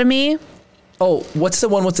heck out of me? Oh, what's the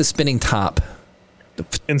one with the spinning top?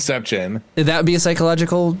 Inception. Would that be a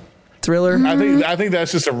psychological thriller? I think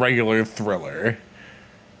that's just a regular thriller.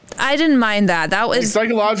 I didn't mind that. That was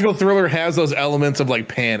Psychological thriller has those elements of like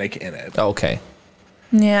panic in it. Okay.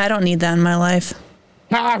 yeah. I don't need that in my life.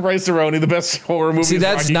 Rice Aroni, the best horror movie. See,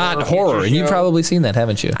 that's not horror, and you've probably seen that,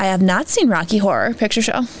 haven't you? I have not seen Rocky Horror Picture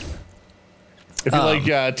Show. If you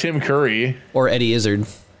like Tim Curry Or Eddie Izzard.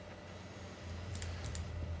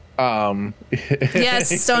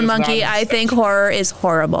 Yes, Stone Monkey. I think horror is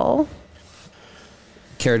horrible.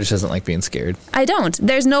 Kara just doesn't like being scared. I don't.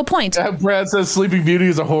 There's no point. Brad says Sleeping Beauty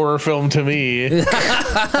is a horror film to me.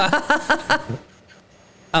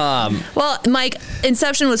 Well, Mike,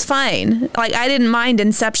 Inception was fine. Like, I didn't mind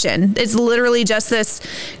Inception. It's literally just this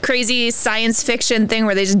crazy science fiction thing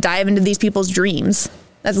where they just dive into these people's dreams.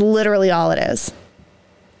 That's literally all it is.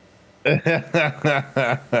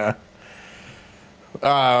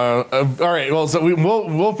 All right, well, so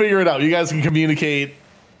we'll figure it out. You guys can communicate.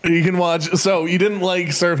 You can watch. So you didn't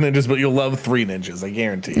like Surf Ninjas, but you'll love Three Ninjas. I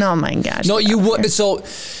guarantee. Oh my gosh. No, you would. So,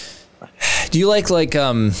 do you like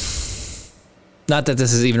not that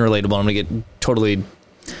this is even relatable. I'm gonna get totally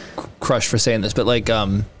crushed for saying this, but like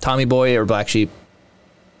Tommy Boy or Black Sheep.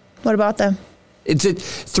 What about them?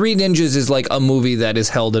 Three Ninjas is like a movie that is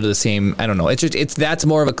held to the same. I don't know. That's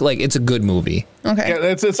more of a like. It's a good movie. Okay. Yeah,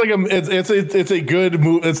 it's a good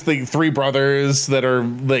movie. It's the three brothers that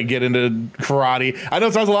get into karate. I know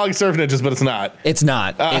it sounds a lot like Surf Ninjas, but it's not. It's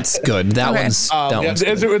not. It's good. That Okay. one's.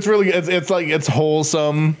 It's really it's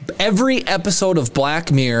wholesome. Every episode of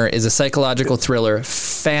Black Mirror is a psychological thriller.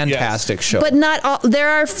 Fantastic show. But not all. There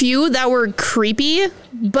are a few that were creepy,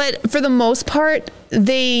 but for the most part,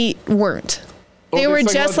 they weren't. They were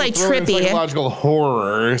just like trippy. Psychological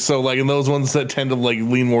horror. So like in those ones that tend to like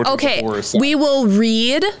lean more to the horror side. We will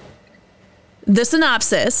read the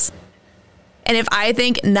synopsis, and if I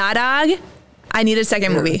think Nadag, I need a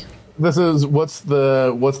second movie. This is what's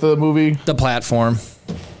the movie? The Platform.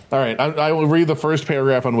 All right, I will read the first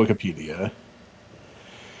paragraph on Wikipedia.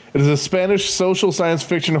 It is a Spanish social science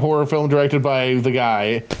fiction horror film directed by the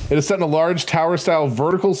guy. It is set in a large tower-style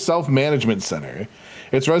vertical self-management center.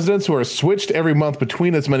 Its residents, who are switched every month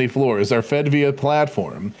between its many floors, are fed via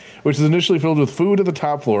platform, which is initially filled with food at the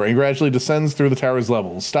top floor and gradually descends through the tower's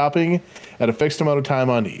levels, stopping at a fixed amount of time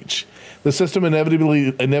on each. The system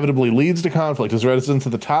inevitably leads to conflict as residents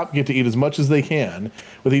at the top get to eat as much as they can,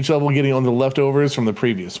 with each level getting on the leftovers from the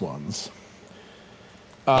previous ones.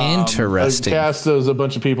 Interesting. Cast is a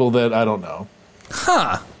bunch of people that I don't know.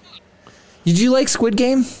 Huh. Did you like Squid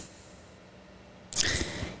Game?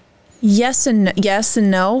 Yes and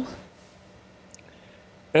no.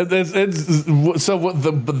 It's so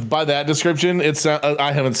what by that description, it's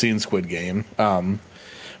I haven't seen Squid Game,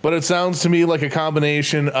 but it sounds to me like a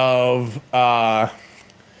combination of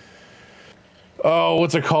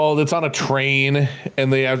what's it called? It's on a train,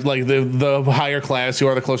 and they have like the higher class who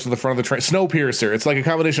are the closer to the front of the train. Snowpiercer. It's like a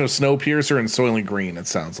combination of Snowpiercer and Soylent Green. It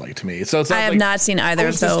sounds like to me. So it sounds I have not seen either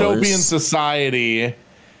of those. Dystopian society.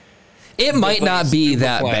 It might not be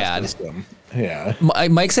that bad. System. Yeah.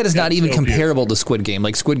 Mike said it's not even comparable to Squid Game.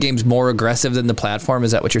 Like Squid Game's more aggressive than The Platform.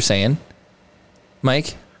 Is that what you're saying,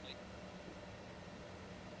 Mike?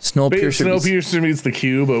 Snowpiercer meets The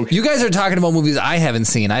Cube. Okay. You guys are talking about movies I haven't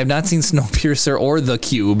seen. I have not seen Snowpiercer or The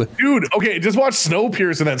Cube. Dude, okay, just watch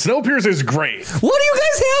Snowpiercer then. Snowpiercer is great. What do you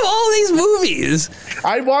guys have all these movies?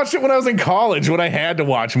 I watched it when I was in college when I had to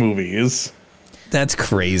watch movies. That's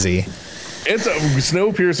crazy.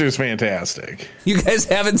 Snowpiercer is fantastic. You guys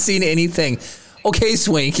haven't seen anything. Okay,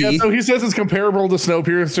 Swanky. Yeah, so he says it's comparable to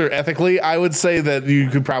Snowpiercer ethically. I would say that you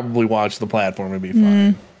could probably watch The Platform and be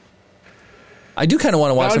fine. I do kind of want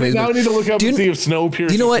to watch something. Now I need to look up and see if Snowpiercer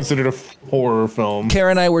is considered a horror film. Kara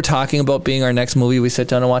and I were talking about being our next movie we sit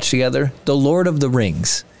down and watch together. The Lord of the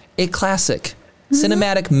Rings. A classic.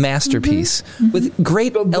 Cinematic masterpiece with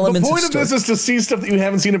great elements. The point of this is to see stuff that you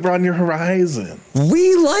haven't seen and broaden your horizon.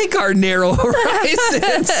 We like our narrow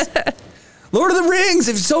horizons. Lord of the Rings,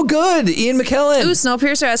 it's so good. Ian McKellen. Ooh,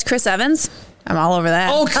 Snowpiercer has Chris Evans. I'm all over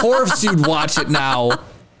that. Oh, of course you'd watch it now.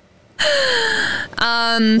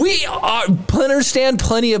 We understand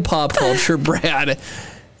plenty of pop culture, Brad.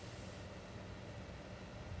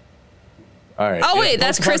 All right. Oh wait,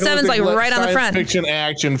 that's Chris Evans, like right on the front. Fiction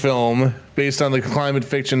action film based on the climate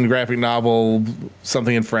fiction graphic novel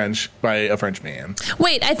 "Something in French" by a French man.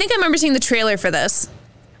 Wait, I think I remember seeing the trailer for this.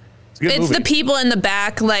 It's the people in the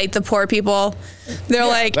back, like the poor people. They're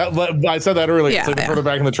like, I said that earlier. Yeah, it's like the further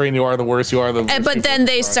back in the train you are, the worse you are. But then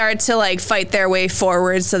they start to like fight their way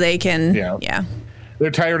forward so they can. Yeah.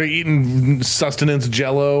 They're tired of eating sustenance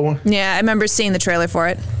Jello. Yeah, I remember seeing the trailer for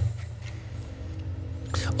it.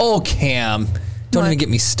 Oh, Cam, don't even get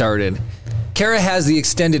me started. Kara has the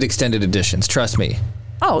extended editions. Trust me.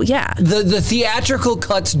 Oh, yeah. The theatrical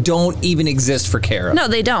cuts don't even exist for Kara. No,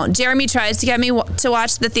 they don't. Jeremy tries to get me to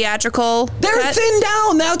watch the theatrical They're cut. thinned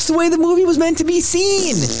down. That's the way the movie was meant to be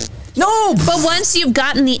seen. No. But once you've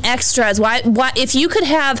gotten the extras, why if you could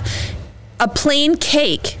have a plain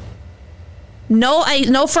cake,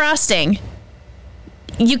 no frosting,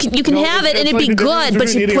 you can have it and it'd be good,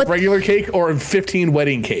 but you put a regular cake or 15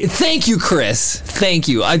 wedding cakes. Thank you, Chris. Thank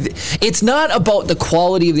you. It's not about the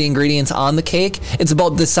quality of the ingredients on the cake. It's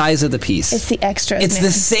about the size of the piece. It's the extras. It's man.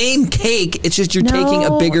 the same cake. It's just you're taking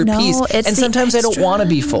a bigger piece. And sometimes I don't want to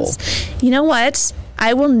be full. You know what?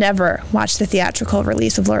 I will never watch the theatrical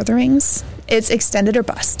release of Lord of the Rings. It's extended or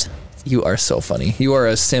bust. You are so funny. You are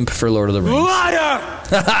a simp for Lord of the Rings. Liar!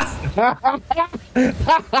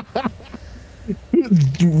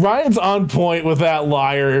 Ryan's on point with that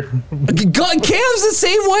liar. God, Cam's the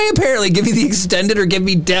same way, apparently. Give me the extended or give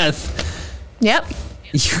me death. Yep.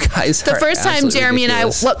 You guys The are first time Jeremy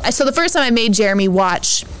ridiculous. and I... So the first time I made Jeremy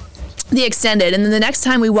watch the extended, and then the next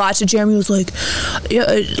time we watched it, Jeremy was like,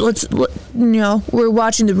 yeah, we're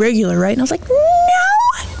watching the regular, right? And I was like, no.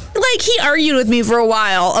 Like, he argued with me for a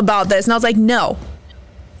while about this, and I was like, no,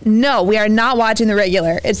 we are not watching the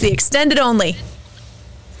regular. It's the extended only.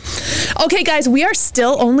 Okay, guys, we are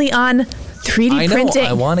still only on 3D printing.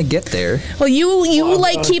 I want to get there. Well, you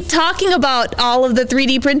keep talking about all of the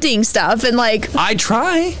 3D printing stuff, and like, I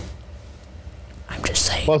try. I'm just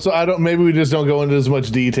saying. Well, so maybe we just don't go into as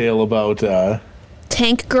much detail about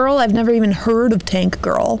Tank Girl. I've never even heard of Tank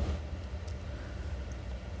Girl.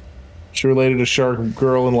 She related to Shark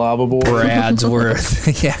Girl and Lava Boy.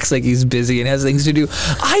 Bradsworth. He acts like he's busy and has things to do.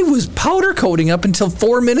 I was powder coating up until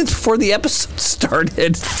 4 minutes before the episode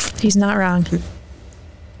started. He's not wrong.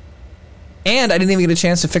 And I didn't even get a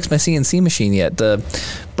chance to fix my CNC machine yet. The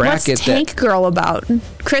bracket. What's Tank Girl about?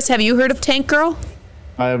 Chris, have you heard of Tank Girl?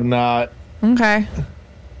 I have not. Okay.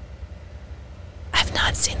 I've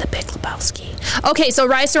not seen The Big Lebowski. Okay, so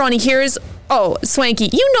Rye Cerrone, here's... Oh, Swanky,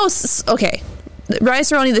 you know... Okay. Rye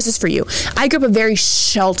Cerrone, this is for you. I grew up a very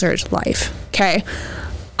sheltered life, okay?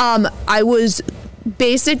 I was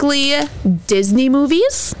basically Disney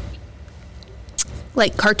movies,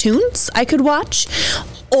 like cartoons I could watch,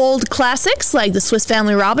 old classics like The Swiss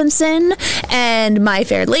Family Robinson and My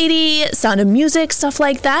Fair Lady, Sound of Music, stuff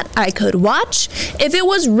like that I could watch. If it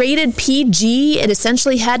was rated PG, it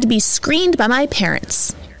essentially had to be screened by my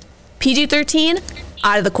parents. PG-13,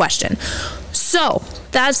 out of the question. So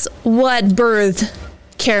that's what birthed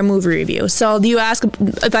Care Movie Review. So you ask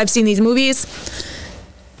if I've seen these movies.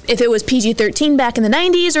 If it was PG-13 back in the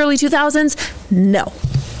 90s, early 2000s, no.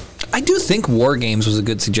 I do think War Games was a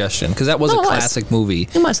good suggestion because that was a classic movie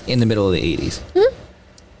in the middle of the 80s. Mm-hmm.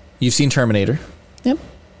 You've seen Terminator? Yep.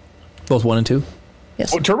 Both 1 and 2?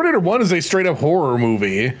 Yes. Well, Terminator 1 is a straight up horror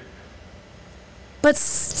movie. But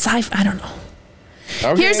sci-fi, I don't know.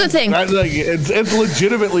 Okay. Here's the thing. It's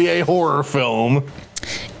legitimately a horror film.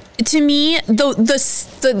 To me,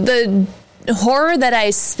 the horror that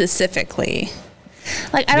I specifically...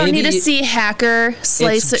 Like, I don't need to see hacker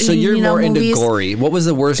slice. So you're more movies. into gory. What was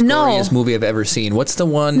the worst, goriest movie I've ever seen? What's the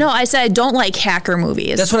one? No, I said I don't like hacker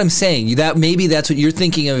movies. That's what I'm saying. Maybe that's what you're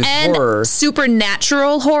thinking of as horror.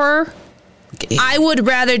 Supernatural horror. Okay. I would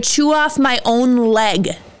rather chew off my own leg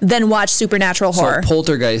than watch supernatural horror. So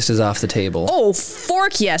Poltergeist is off the table. Oh,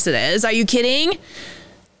 fork, yes it is. Are you kidding?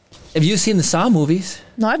 Have you seen the Saw movies?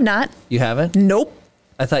 No, I've not. You haven't? Nope.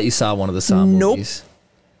 I thought you saw one of the Saw movies.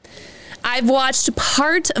 I've watched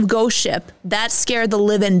part of Ghost Ship. That scared the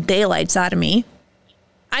living daylights out of me.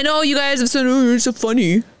 I know you guys have said, oh, it's so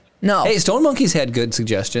funny. No. Hey, Stone Monkeys had good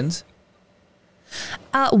suggestions.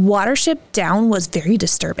 Watership Down was very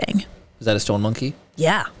disturbing. Is that a Stone Monkey?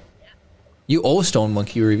 Yeah. You owe Stone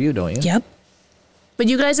Monkey a review, don't you? Yep. But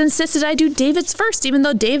you guys insisted I do David's first, even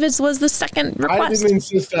though David's was the second request. I didn't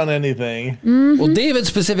insist on anything. Mm-hmm. Well, David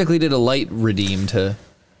specifically did a light redeem to...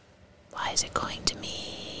 Why is it going to me?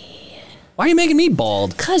 Why are you making me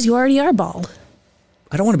bald? Because you already are bald.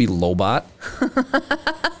 I don't want to be Lobot.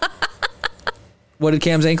 What did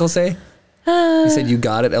Cam's ankle say? He said, you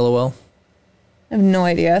got it, LOL. I have no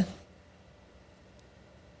idea.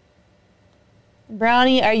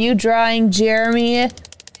 Brownie, are you drawing Jeremy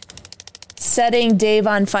setting Dave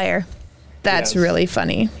on fire? That's really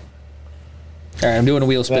funny. All right, I'm doing a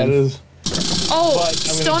wheel spin. That is. Oh,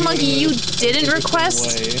 Stone Monkey, you didn't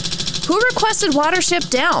request? Who requested Watership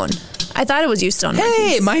Down? I thought it was you, Stone Monkey.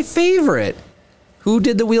 Hey, my favorite. Who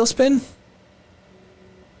did the wheel spin?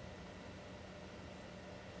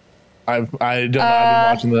 I've been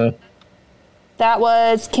watching the... That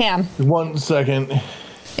was Cam. 1 second.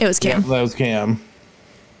 It was Cam. Yeah, that was Cam.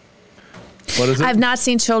 What is it? I've not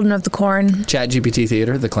seen Children of the Corn. ChatGPT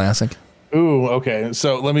Theater, the classic. Ooh, okay.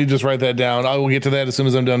 So let me just write that down. I will get to that as soon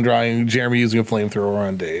as I'm done drawing Jeremy using a flamethrower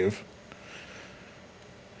on Dave.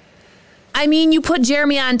 I mean, you put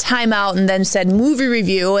Jeremy on timeout and then said movie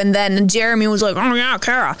review, and then Jeremy was like, "Oh yeah,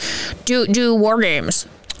 Kara, do war games."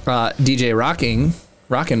 DJ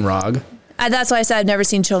Rockin' Rog. That's why I said I've never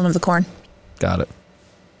seen Children of the Corn. Got it.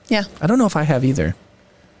 Yeah. I don't know if I have either.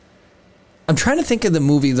 I'm trying to think of the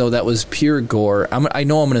movie though that was pure gore. I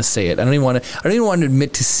know I'm going to say it. I don't even want to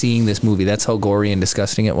admit to seeing this movie. That's how gory and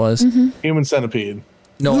disgusting it was. Human Centipede.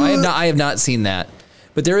 No, I have not seen that.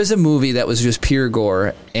 But there is a movie that was just pure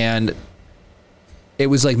gore, and it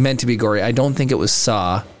was like meant to be gory. I don't think it was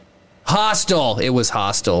Saw. Hostel. It was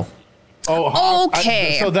Hostel. Oh,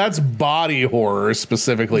 okay. So that's body horror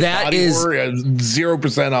specifically. That body is horror,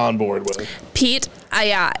 0% on board with. Pete,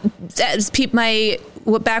 back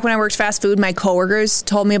when I worked fast food, my coworkers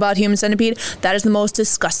told me about Human Centipede. That is the most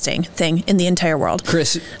disgusting thing in the entire world.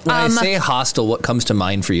 Chris, when I say Hostel, what comes to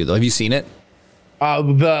mind for you though? Have you seen it?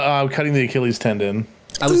 The cutting the Achilles tendon.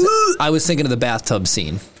 I was thinking of the bathtub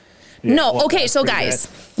scene. Yeah, No, well, okay, that's so pretty guys,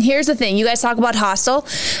 bad. here's the thing. You guys talk about Hostel.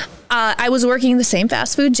 I was working the same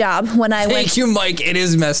fast food job when I went. Thank you, Mike. It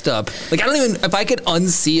is messed up. Like, I don't even, if I could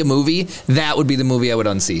unsee a movie, that would be the movie I would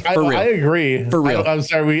unsee. For real. I agree. For real. I'm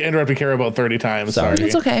sorry, we interrupted Kara about 30 times. Sorry.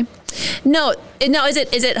 It's okay. No, is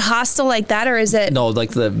it Hostel like that, or is it No,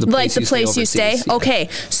 like the place you stay? overseas. Yeah. Okay,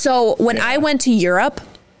 so when I went to Europe,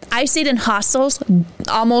 I stayed in hostels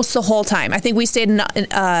almost the whole time. I think we stayed in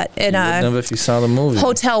a Never if you saw the movie.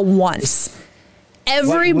 hotel once.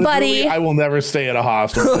 Everybody, I will never stay at a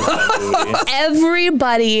hostel. For that movie.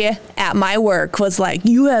 everybody at my work was like,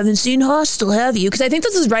 "You haven't seen Hostel, have you?" Because I think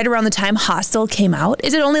this is right around the time Hostel came out.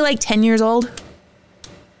 Is it only like 10 years old?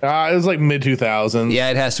 It was like mid 2000s. Yeah,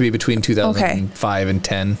 it has to be between 2005 and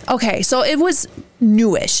 10. Okay, so it was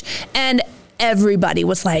newish, and everybody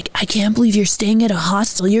was like, "I can't believe you're staying at a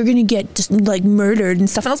hostel. You're gonna get just like murdered and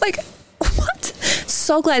stuff." And I was like, "What?"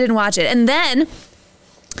 So glad I didn't watch it. And then,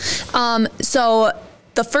 so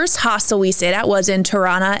the first hostel we stayed at was in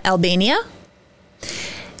Tirana, Albania,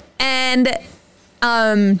 and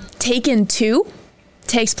Taken 2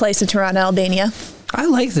 takes place in Tirana, Albania. I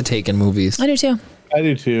like the Taken movies. I do too. I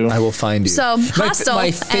do too. I will find you. So Hostel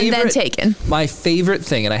and then Taken. My favorite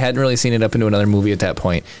thing, and I hadn't really seen it up into another movie at that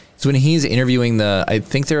point, is when he's interviewing I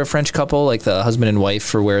think they're a French couple, like the husband and wife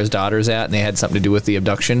for where his daughter's at, and they had something to do with the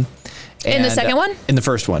abduction. In the second one? In the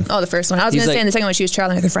first one. Oh, the first one. I was going to say in the second one she was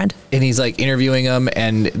traveling with her friend. And he's like interviewing them,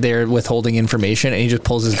 and they're withholding information, and he just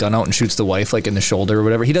pulls his gun out and shoots the wife like in the shoulder or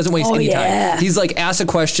whatever. He doesn't waste any time. He's like, asks a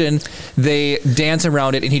question, they dance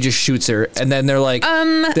around it, and he just shoots her. And then they're like,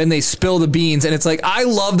 then they spill the beans, and it's like, I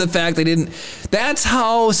love the fact they didn't. That's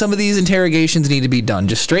how some of these interrogations need to be done.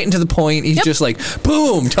 Just straight and to the point. He's just like,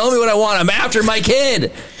 boom, tell me what I want. I'm after my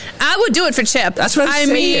kid. I would do it for Chip. That's what I'm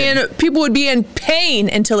saying. I mean, people would be in pain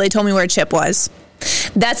until they told me where Chip was.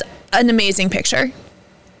 That's an amazing picture.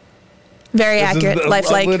 Very accurate,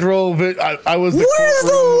 lifelike. Literal. I was. Where does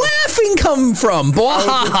the laughing come from?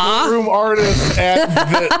 Room artist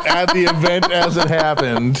at the event as it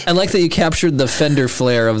happened. I like that you captured the fender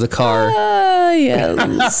flare of the car.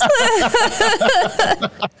 Yes.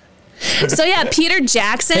 So yeah, Peter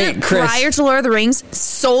Jackson, Hey, Chris. prior to Lord of the Rings,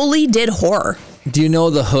 solely did horror. Do you know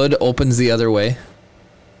the hood opens the other way?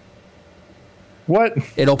 What?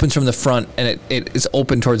 It opens from the front, and it is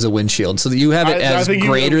open towards the windshield. So that you have it as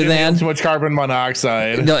greater than. Too much carbon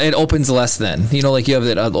monoxide. No, it opens less than. You know, like you have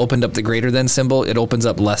it opened up the greater than symbol. It opens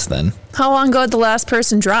up less than. How long ago did the last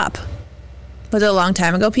person drop? Was it a long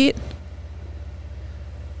time ago, Pete?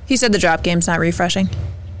 He said the drop game's not refreshing.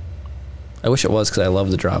 I wish it was, because I love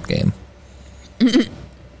the drop game.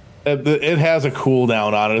 It has a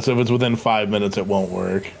cooldown on it, so if it's within 5 minutes, it won't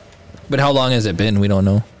work. But how long has it been? We don't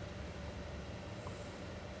know.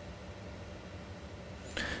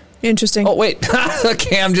 Interesting. Oh, wait.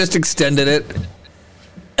 Cam just extended it.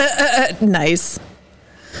 Nice.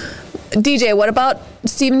 DJ, what about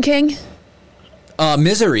Stephen King?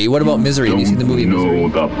 Misery. What about Misery? Have you seen the movie Misery? Know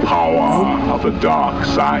the power of the dark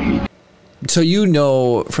side. So you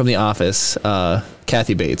know from The Office,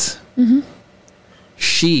 Kathy Bates. Mm-hmm.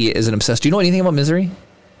 She is an obsessed. Do you know anything about Misery?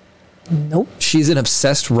 Nope. She's an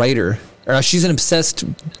obsessed writer, or she's an obsessed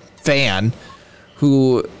fan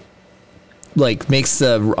who, like, makes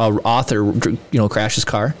the author, crash his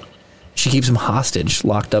car. She keeps him hostage,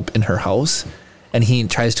 locked up in her house, and he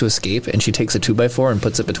tries to escape, and she takes a 2x4 and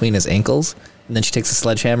puts it between his ankles, and then she takes a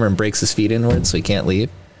sledgehammer and breaks his feet inwards so he can't leave.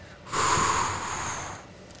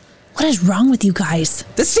 What is wrong with you guys?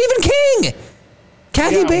 That's Stephen King!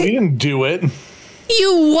 Kathy Yeah, Bates. we didn't do it.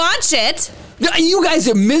 You watch it. You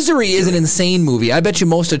guys, Misery is an insane movie. I bet you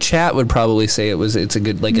most of chat would probably say it's a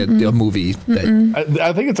good a movie. That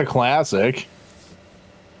I think it's a classic.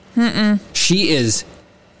 she is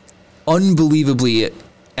unbelievably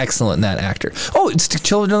excellent in that actor. Oh, it's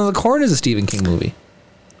Children of the Corn is a Stephen King movie.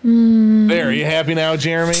 There, are you happy now,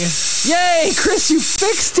 Jeremy? Yay, Chris, you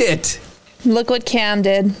fixed it. Look what Cam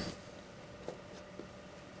did.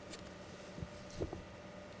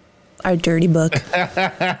 Our dirty book.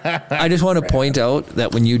 I just want to point out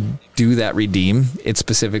that when you do that redeem, it's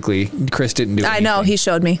specifically Chris didn't do it. I know, he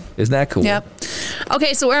showed me. Isn't that cool? Yep.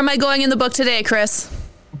 Okay, so where am I going in the book today, Chris?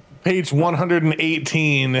 Page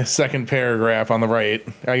 118, second paragraph on the right.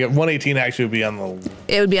 I got 118 actually would be on the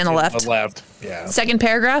It would be on the left. The left. Yeah. Second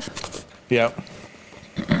paragraph? Yep.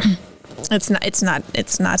 It's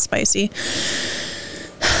not spicy.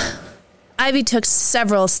 Ivy took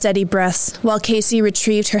several steady breaths while Casey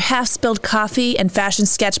retrieved her half-spilled coffee and fashion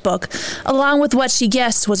sketchbook, along with what she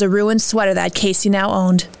guessed was a ruined sweater that Casey now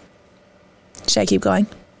owned. Should I keep going?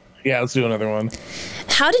 Yeah, let's do another one.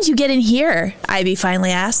 How did you get in here? Ivy finally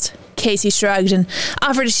asked. Casey shrugged and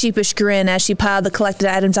offered a sheepish grin as she piled the collected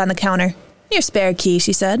items on the counter. Your spare key,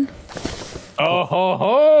 she said. Oh, ho,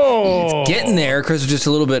 ho. Getting there. Chris was just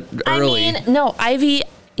a little bit early. I mean, no,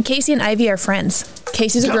 Casey and Ivy are friends.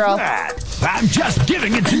 Casey's a girl. I'm just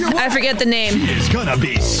giving it to you. I forget the name. It's gonna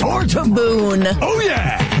be sore tomorrow. Boone. Oh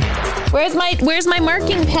yeah. Where's my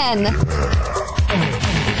marking pen?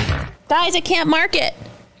 Guys, I can't mark it.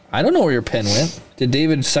 I don't know where your pen went. Did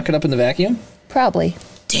David suck it up in the vacuum? Probably.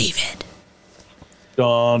 David.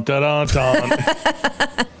 Dun, dun, dun, dun.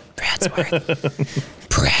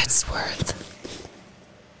 Bradsworth.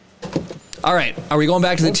 All right. Are we going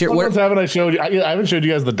back to the tier? What haven't I showed you? I haven't showed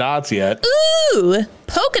you guys the dots yet. Ooh,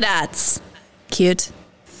 polka dots. Cute.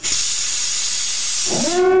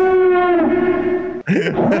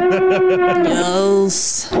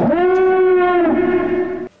 Yes.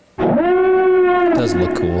 It does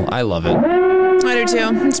look cool. I love it. I do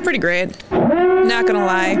too. It's pretty great. Not gonna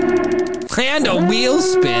lie. And a wheel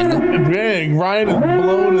spin. Dang, Ryan has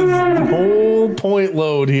blown his whole point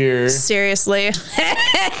load here. Seriously.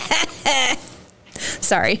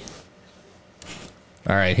 Sorry.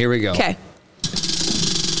 All right, here we go. Okay.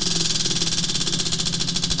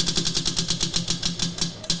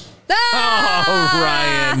 Oh,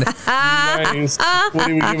 Ryan. Nice. What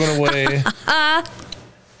are we giving away?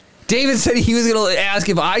 David said he was going to ask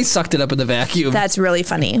if I sucked it up in the vacuum. That's really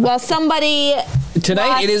funny. Well, somebody Tonight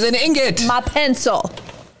lost it is an ingot. my pencil.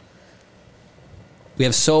 We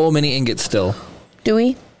have so many ingots still. Do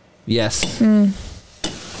we? Yes.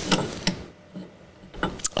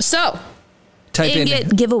 So, Type ingot in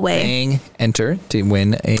giveaway. bang, enter to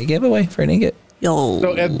win a giveaway for an ingot. Yo.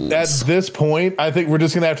 So at this point, I think we're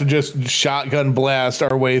just going to have to just shotgun blast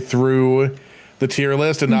our way through the tier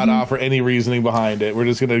list and not offer any reasoning behind it. We're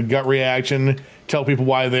just going to gut reaction, tell people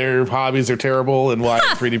why their hobbies are terrible and why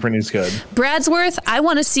 3D printing is good. Bradsworth, I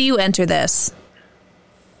want to see you enter this.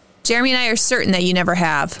 Jeremy and I are certain that you never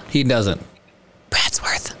have. He doesn't.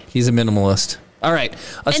 Bradsworth. He's a minimalist. All right.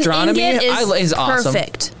 Astronomy An ingot is awesome.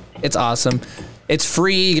 perfect. It's awesome. It's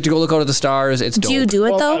free. You get to go look out at the stars. It's dope. Do you do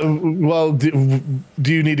it though?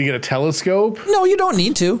 Do you need to get a telescope? No, you don't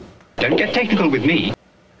need to. Don't get technical with me.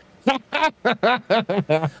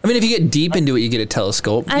 I mean, if you get deep into it, you get a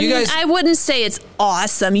telescope. I wouldn't say it's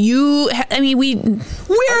awesome. We're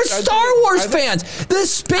Star Wars fans. The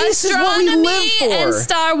space is what we live for. Astronomy and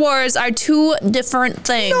Star Wars are two different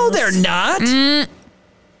things. No, they're not.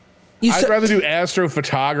 I'd rather do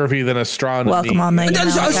astrophotography than astronomy. Welcome on, Megan.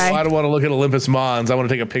 I don't want to look at Olympus Mons. I want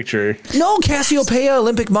to take a picture. No, Cassiopeia,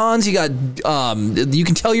 Olympic Mons. You got. You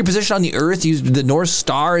can tell your position on the Earth. Use the North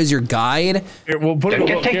Star as your guide. Here, we'll put Don't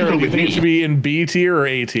get technical do you with think it me. should be in B tier or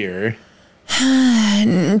A tier?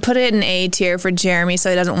 Put it in A tier for Jeremy so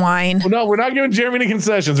he doesn't whine. Well, no, we're not giving Jeremy any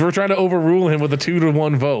concessions. We're trying to overrule him with a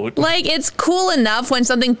 2-1 vote. Like, it's cool enough when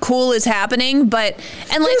something cool is happening, but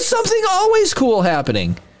There's something always cool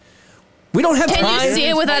happening. We don't have Can time. you see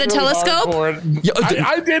it without a telescope? Yeah,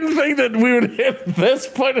 I didn't think that we would hit this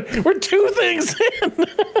point. We're 2 things in.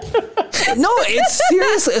 No, it's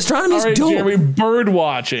seriously astronomy's All right, dope. Jeremy, bird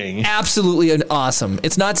watching. Absolutely awesome.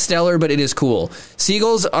 It's not stellar, but it is cool.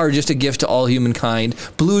 Seagulls are just a gift to all humankind.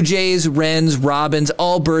 Blue jays, wrens, robins,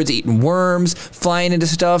 all birds eating worms, flying into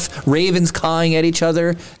stuff, ravens cawing at each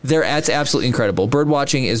other. That's absolutely incredible. Bird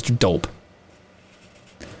watching is dope.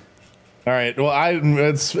 All right. Well,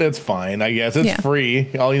 it's fine. I guess it's Yeah. free.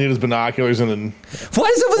 All you need is binoculars and then. Why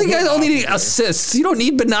is it with you guys only need assists? You don't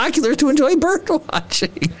need binoculars to enjoy bird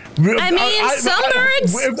watching. I mean, some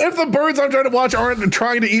birds. If the birds I'm trying to watch aren't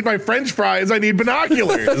trying to eat my French fries, I need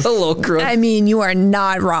binoculars. Hello, Crook. I mean, you are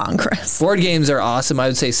not wrong, Chris. Board games are awesome. I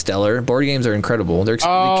would say stellar. Board games are incredible. They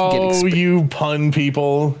Oh, you pun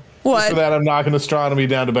people. What? For that, I'm knocking astronomy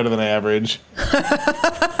down to better than average.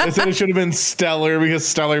 I said it should have been stellar because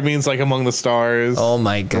stellar means like among the stars. Oh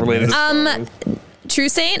my Related goodness. to stars. True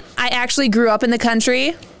Saint, I actually grew up in the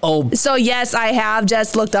country. Oh, So yes, I have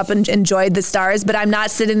just looked up and enjoyed the stars, but I'm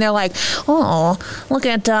not sitting there like, oh, look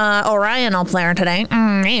at Orion up there today.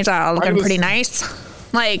 He's looking was- pretty nice.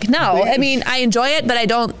 Like, no, I mean, I enjoy it, but I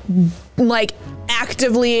don't like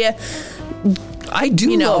actively. I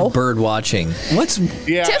do know. love bird watching. What's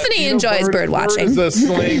Yeah, Tiffany enjoys bird watching. Bird is the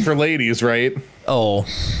slang for ladies, right? oh?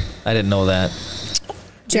 I didn't know that.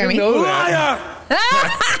 Jeremy. You know that.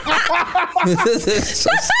 This is so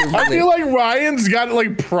I stupid. feel like Ryan's got it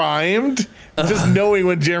like primed, just knowing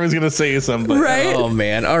when Jeremy's gonna say something. Right? Oh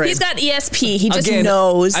man! All right. He's got ESP. He just Again,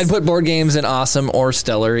 knows. I'd put board games in awesome or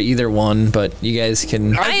stellar, either one. But you guys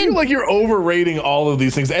can. I feel like you're overrating all of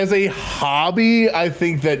these things. As a hobby, I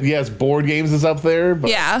think that yes, board games is up there. But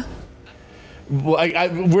yeah. like,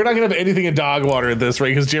 we're not gonna have anything in dog water at this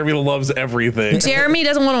rate because Jeremy loves everything. Jeremy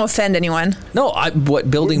doesn't want to offend anyone. No, what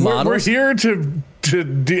building We're models here to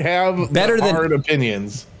have Better than- hard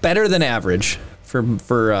opinions. better than average for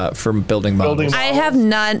building models. Building- I have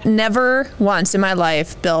never once in my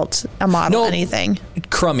life built a model No. anything.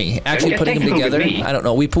 Crummy. Actually Get putting them technical with together. me. I don't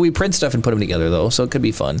know. We print stuff and put them together though, so it could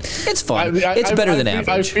be fun. It's fun. It's better than I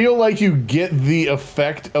average. feel like you get the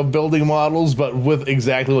effect of building models, but with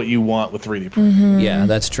exactly what you want with 3D printing. Yeah,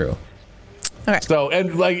 that's true. So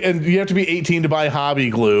and you have to be 18 to buy hobby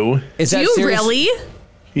glue. Is Do that you serious? really?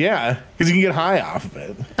 Yeah, because you can get high off of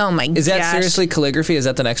it. Oh my god. Is that seriously calligraphy? Is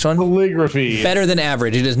that the next one? Calligraphy. Better than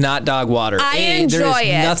average. It is not dog water. I There enjoy is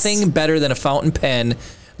it. nothing better than a fountain pen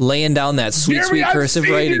laying down that sweet, Jeremy, sweet I've cursive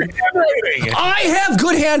seen writing. your handwriting. I have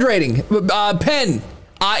good handwriting. Pen.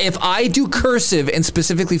 If I do cursive and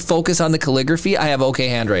specifically focus on the calligraphy, I have okay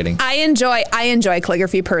handwriting. I enjoy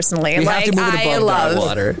calligraphy personally. We like have to move it I above dog love.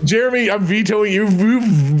 water. Jeremy, I'm vetoing you.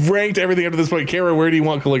 You've ranked everything up to this point. Kara, where do you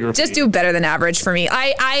want calligraphy? Just do better than average for me.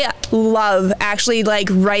 I love actually like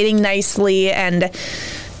writing nicely and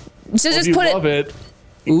just you put love it. it.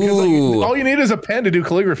 'Cause, Ooh. like, all you need is a pen to do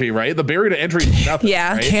calligraphy, right? The barrier to entry is nothing.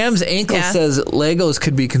 Yeah. right? Cam's ankle Yeah. says Legos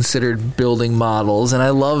could be considered building models, and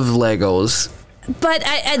I love Legos. But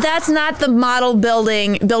that's not the model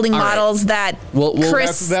building right. models that Well,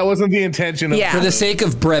 Chris. That wasn't the intention of Yeah. For the sake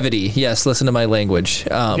of brevity, yes, listen to my language.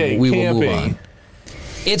 Okay, we will move camping. on.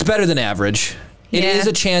 It's better than average. It Yeah. is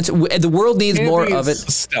a chance. The world needs more of it.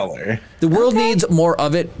 Stellar. The world needs more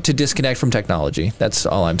of it to disconnect from technology. That's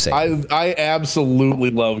all I'm saying. I absolutely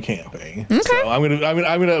love camping. Okay. So I'm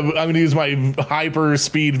gonna use my hyper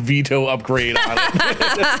speed veto upgrade on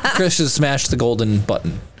it. Chris just smashed the golden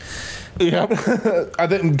button. Yeah. I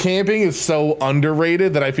think camping is so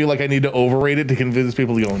underrated that I feel like I need to overrate it to convince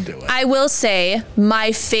people to go and do it. I will say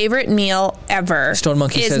my favorite meal ever Stone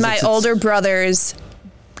Monkey is says my it's- older brother's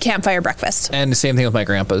campfire breakfast. And the same thing with my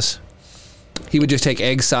grandpa's. He would just take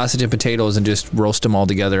eggs, sausage, and potatoes and just roast them all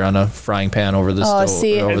together on a frying pan over the stove.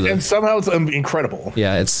 see. over and, the- and somehow it's incredible.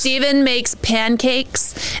 yeah, it's Steven makes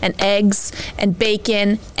pancakes and eggs and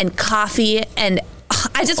bacon and coffee, and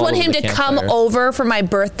I just All want over him the to come campfire. over for my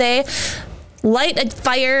birthday, light a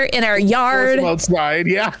fire in our yard, From outside,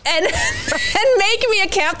 yeah. and make me a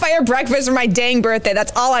campfire breakfast for my dang birthday.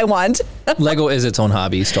 That's all I want. Lego is its own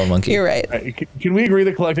hobby. Stone Monkey. You're right. Can we agree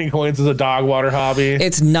that collecting coins is a dog water hobby?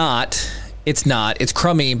 It's not. It's not. It's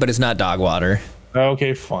crummy, but it's not dog water.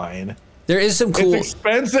 Okay, fine. There is some cool. It's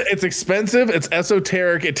expensive. It's expensive. It's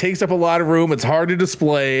esoteric. It takes up a lot of room. It's hard to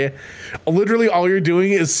display. Literally, all you're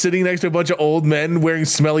doing is sitting next to a bunch of old men wearing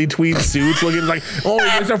smelly tweed suits, looking like, oh,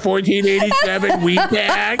 is this a 1487 wheat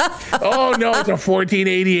bag? Oh no, it's a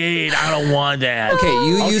 1488. I don't want that. Okay,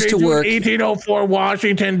 you used to trade work. 1804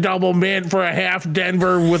 Washington double mint for a half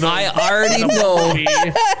Denver with a. I already know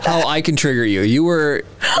how I can trigger you. You worked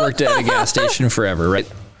at a gas station forever, right?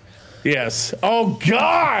 Yes. Oh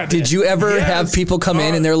God. Did you ever Yes. have people come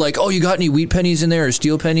in and they're like, "Oh, you got any wheat pennies in there, or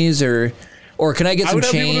steel pennies, or can I get I some would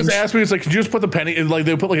have people change?" just ask me, it's like, could you just put the penny, like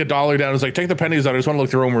they put like $1 down. It's like, take the pennies out. I just want to look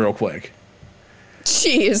through them real quick.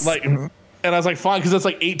 Jeez. Like, and I was like, fine, because it's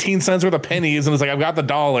like 18 cents worth of pennies, and it's like, I've got the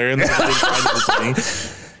dollar, and then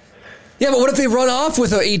Yeah, but what if they run off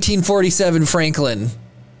with a 1847 Franklin?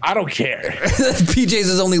 I don't care. PJ's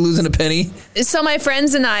is only losing a penny. So my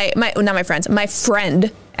friends and I, my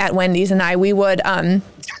friend at Wendy's and we would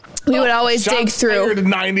always dig through.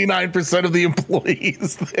 99% of the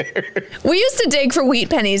employees there. We used to dig for wheat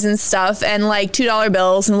pennies and stuff and like $2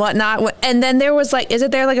 bills and whatnot. And then there was like,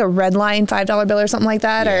 isn't there like a red line $5 bill or something like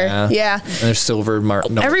that? Yeah. And there's silver notes.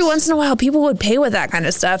 Every once in a while, people would pay with that kind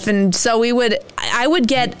of stuff. And so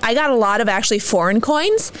I got a lot of actually foreign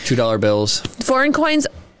coins. $2 bills. Foreign coins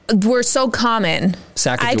were so common.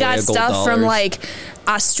 I got stuff from like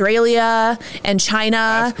Australia and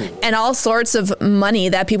China and all sorts of money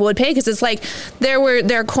that people would pay because it's like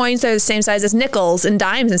their coins are the same size as nickels and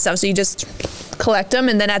dimes and stuff. So you just collect them,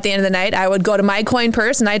 and then at the end of the night, I would go to my coin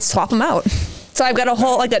purse and I'd swap them out. So I've got a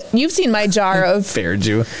whole you've seen my jar of fair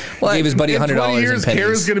Jew. Gave his buddy $100 in pennies.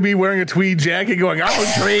 Kara's going to be wearing a tweed jacket, going,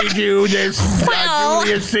 "I'll trade you this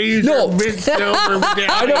Julius Caesar mint silver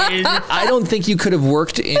medallion." I don't think you could have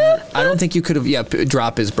worked in. I don't think you could have.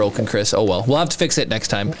 Drop is broken, Chris. Oh well, we'll have to fix it next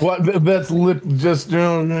time. That's just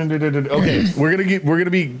okay. We're gonna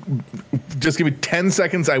be. Just give me 10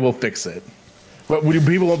 seconds. I will fix it. But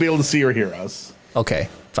people won't be able to see or hear us. Okay,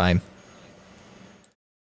 fine.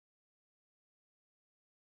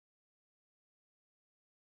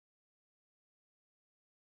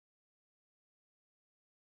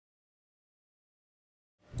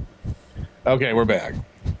 Okay, we're back.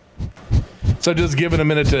 So just give it a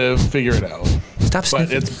minute to figure it out. Stop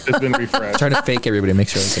sniffing. But it's been refreshed. Trying to fake everybody, make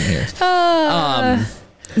sure everyone hears.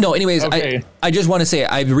 No, anyways, okay. I just want to say,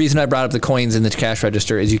 the reason I brought up the coins in the cash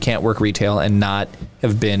register is you can't work retail and not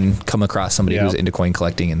have come across somebody who's into coin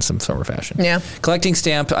collecting in some sort of fashion. Yeah. Collecting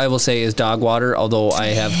stamp, I will say, is dog water, although I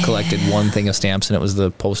have collected one thing of stamps, and it was the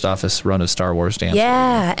post office run of Star Wars stamps.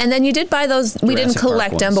 Yeah, and then you did buy those. We didn't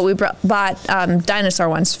collect them, but we bought dinosaur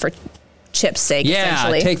ones for Chip's sake,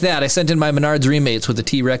 essentially. Take that. I sent in my Menards remates with the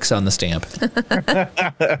T-Rex on the stamp.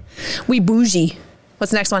 We bougie.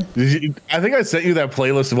 What's the next one? I think I sent you that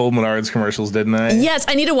playlist of old Menards commercials, didn't I? Yes,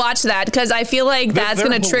 I need to watch that because I feel like that's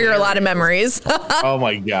going to trigger a lot of memories. Oh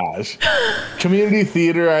my gosh. Community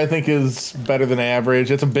theater, I think, is better than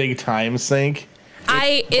average. It's a big time sink.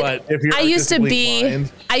 I used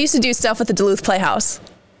to do stuff with the Duluth Playhouse.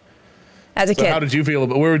 As a kid. How did you feel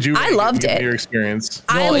about where would you I loved it. Your experience?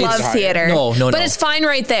 I love theater. No. But it's fine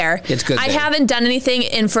right there. It's good. I haven't done anything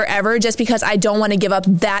in forever just because I don't want to give up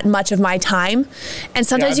that much of my time. And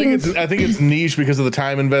sometimes I think it's niche because of the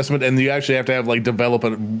time investment, and you actually have to have develop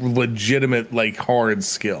a legitimate hard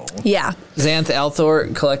skill. Yeah. Xanth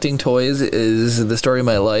Althor collecting toys is the story of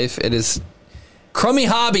my life. It is crummy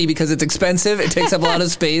hobby because it's expensive. It takes up a lot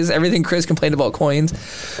of space. Everything Chris complained about coins,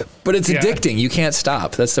 but it's addicting. You can't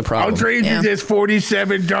stop. That's the problem. I'll trade you this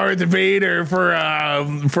 47 Darth Vader for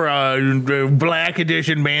a black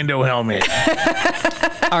edition Mando helmet.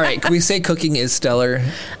 All right, can we say cooking is stellar?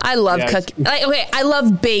 I love cooking. I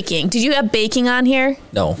love baking. Did you have baking on here?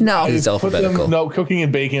 No. It's alphabetical. No, cooking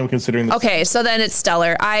and baking I'm considering. Okay, so then it's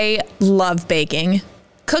stellar. I love baking.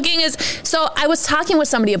 Cooking is, so I was talking with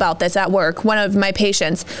somebody about this at work, one of my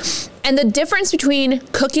patients, and the difference between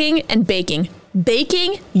cooking and baking.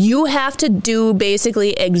 Baking, you have to do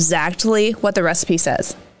basically exactly what the recipe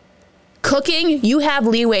says. Cooking, you have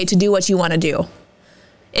leeway to do what you want to do.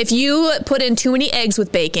 If you put in too many eggs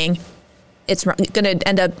with baking, it's going to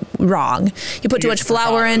end up wrong. You put too much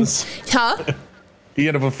flour in. You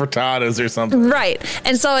end up with frittatas or something. Right.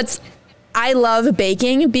 And so I love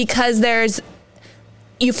baking because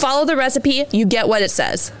you follow the recipe, you get what it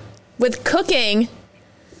says. With cooking,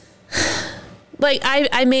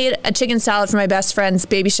 I made a chicken salad for my best friend's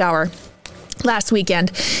baby shower last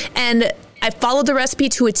weekend, and I followed the recipe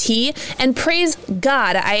to a T, and praise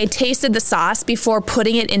God, I tasted the sauce before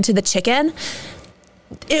putting it into the chicken.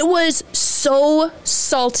 It was so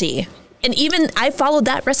salty, and even I followed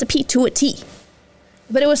that recipe to a T.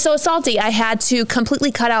 But it was so salty, I had to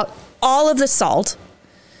completely cut out all of the salt.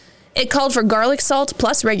 It called for garlic salt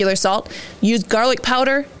plus regular salt, used garlic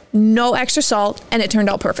powder, no extra salt, and it turned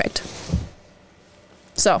out perfect.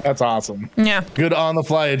 So that's awesome. Yeah. Good on the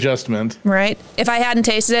fly adjustment. Right. If I hadn't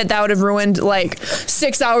tasted it, that would have ruined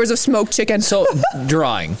 6 hours of smoked chicken. So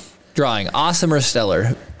drawing, awesome or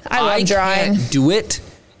stellar? I love drawing. Can't do it,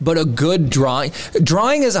 but a good drawing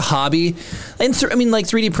is a hobby. And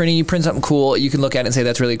 3D printing, you print something cool, you can look at it and say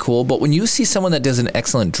that's really cool. But when you see someone that does an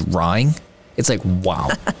excellent drawing, it's like, wow,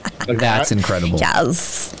 that's incredible.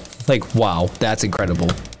 Yes. Wow, that's incredible.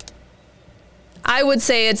 I would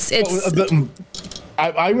say it's.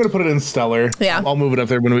 I'm going to put it in stellar. Yeah. I'll move it up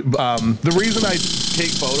there. The reason I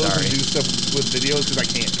take photos and do stuff with videos is I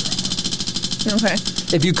can't draw. Okay.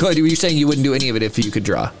 If you could, you're saying you wouldn't do any of it if you could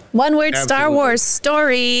draw. One word. Absolutely. Star Wars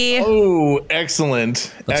story. Oh,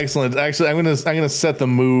 excellent. Excellent. Actually, I'm gonna set the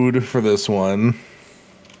mood for this one.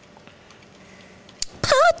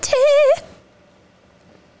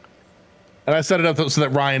 And I set it up so that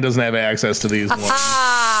Ryan doesn't have access to these ones.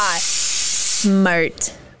 Ah,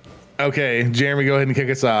 smart. Okay, Jeremy, go ahead and kick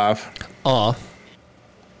us off. Aw.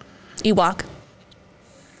 Ewok.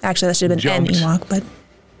 Actually, that should have been Jumped. an Ewok, but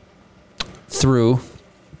Through.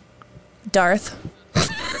 Darth.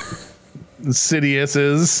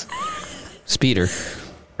 Sidious's. Speeder.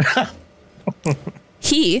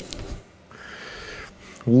 He.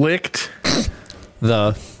 Licked.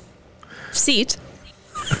 The. Seat.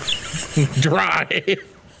 Dry.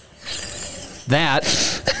 That.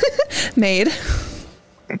 Made.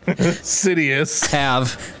 Sidious.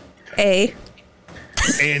 Have. A.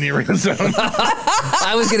 Aneurysm.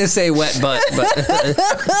 I was going to say wet butt, but.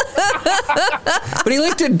 But he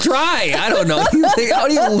licked it dry. I don't know. How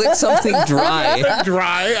do you lick something dry?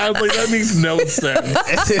 Dry? I was like, that makes no sense.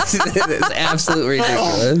 It's absolutely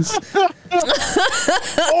ridiculous.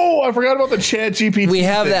 Oh, I forgot about the Chat GPT. We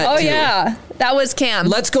have thing. that. Oh, too. yeah. That was Cam.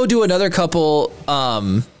 Let's go do another couple.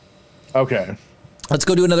 Okay. Let's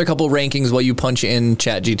go do another couple rankings while you punch in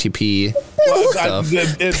Chat GTP.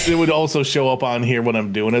 It would also show up on here when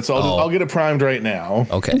I'm doing it, so I'll get it primed right now.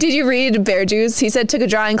 Okay. Did you read Bear Juice? He said, took a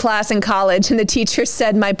drawing class in college, and the teacher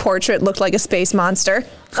said my portrait looked like a space monster.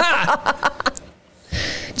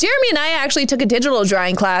 Jeremy and I actually took a digital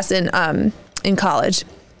drawing class in college.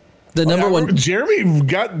 The number one. Jeremy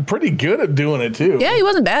got pretty good at doing it too. Yeah, he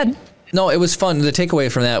wasn't bad. No, it was fun. The takeaway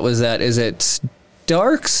from that was that it's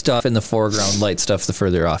dark stuff in the foreground, light stuff the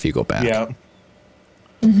further off you go back. Yeah.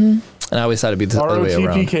 And I always thought it'd be the other way ROTP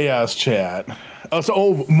around. Chaos Chat.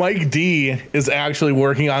 Mike D is actually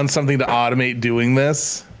working on something to automate doing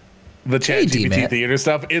this. The Chat GPT D-Matt. theater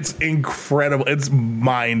stuff. It's incredible. It's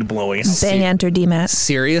mind blowing. Bang, enter, DMAT.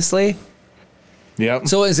 Seriously? Yep.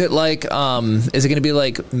 So is it like is it going to be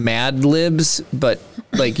like Mad Libs, but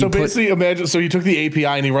like you So basically, imagine. So he took the API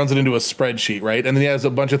and he runs it into a spreadsheet, right? And then he has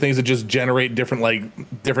a bunch of things that just generate different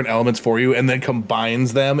elements for you, and then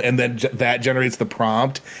combines them, and then that generates the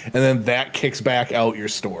prompt, and then that kicks back out your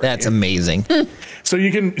story. That's amazing. So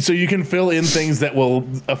you can fill in things that will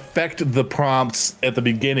affect the prompts at the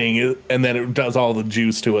beginning, and then it does all the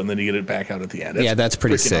juice to it, and then you get it back out at the end. Yeah, that's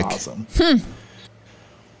pretty freaking sick. Awesome.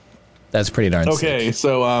 That's pretty darn sick. Okay,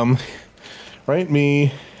 so write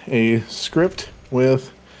me a script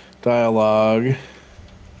with dialogue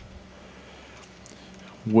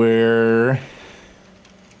where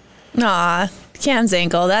Aw, Cam's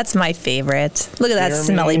ankle. That's my favorite. Look at that Jeremy.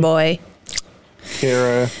 smelly boy.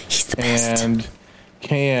 Kara He's the best. and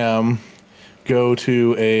Cam go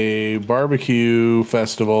to a barbecue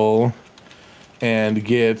festival and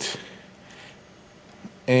get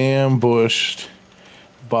ambushed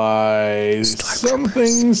by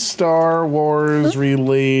something Star Wars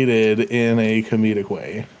related in a comedic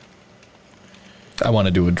way. I want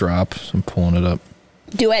to do a drop, so I'm pulling it up.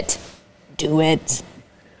 Do it. Do it.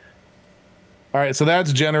 All right, so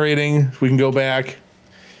that's generating. We can go back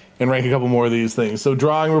and rank a couple more of these things. So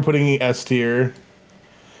drawing, we're putting S tier.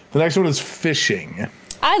 The next one is fishing.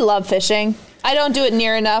 I love fishing. I don't do it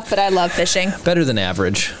near enough, but I love fishing. Better than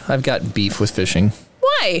average. I've got beef with fishing.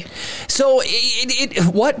 Why? So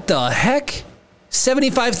what the heck?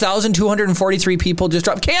 75,243 people just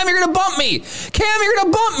dropped. Cam, you're gonna bump me. Cam, you're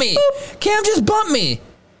gonna bump me. Boop. Cam, just bump me.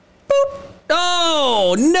 Boop.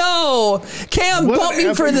 Oh no! Cam, What bump an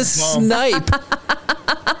me for epic the bump. snipe.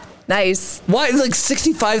 Nice. Why? Like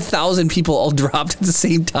 65,000 people all dropped at the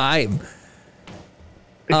same time.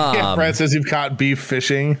 Brad says you've caught beef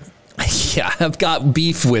fishing. Yeah, I've got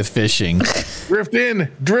beef with fishing. Drift in.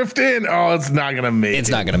 Oh, it's not gonna make it. It's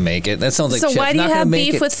not gonna make it. That sounds like So shit. why do Not you gonna have make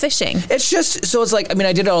beef it. with fishing? It's just so it's like, I mean,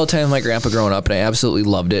 I did it all the time with my grandpa growing up, and I absolutely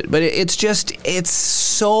loved it. But it's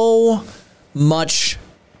so much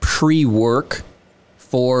pre-work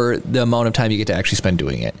for the amount of time you get to actually spend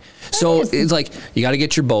doing it. So it's like you got to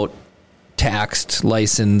get your boat taxed,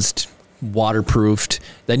 licensed, waterproofed.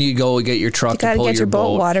 Then you go get your truck You and gotta pull get your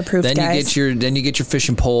boat waterproofed, Then guys. you get your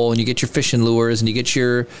fishing pole, and you get your fishing lures, and you get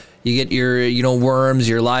your worms,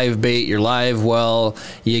 your live bait, your live well.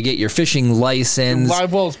 You get your fishing license.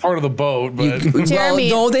 Live well is part of the boat, but Well, Jeremy.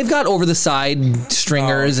 no, they've got over the side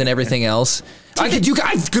stringers and everything else. I've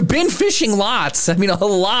been fishing lots. I mean, a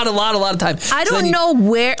lot of time. I So then don't you- know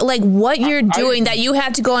what you're doing that you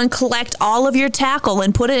have to go and collect all of your tackle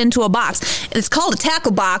and put it into a box. It's called a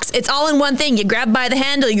tackle box. It's all in one thing. You grab by the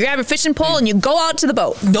handle, you grab your fishing pole, and you go out to the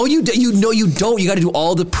boat. No, you don't. You got to do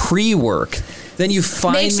all the pre-work. Then you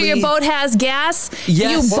finally Make sure your boat has gas.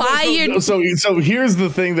 Yes. You buy your. So here's the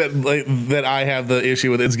thing that I have the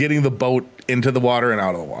issue with. It's getting the boat into the water and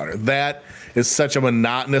out of the water. That is such a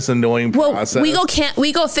monotonous, annoying Well, process.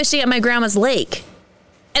 we go fishing at my grandma's lake.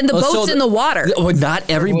 And the boat's in the water. Not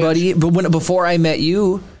everybody, but before I met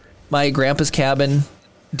you, my grandpa's cabin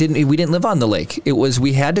we didn't live on the lake.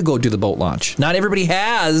 We had to go do the boat launch. Not everybody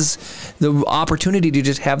has the opportunity to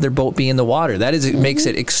just have their boat be in the water. It makes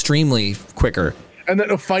it extremely quicker. And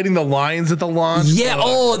then fighting the lines at the launch. Yeah.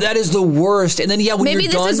 That is the worst. And then when maybe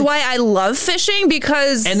you're this done, is why I love fishing,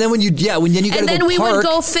 because. And then when you gotta go And then we park. would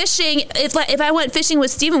go fishing. If I went fishing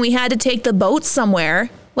with Steven, we had to take the boat somewhere.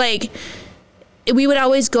 Like, we would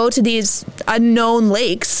always go to these unknown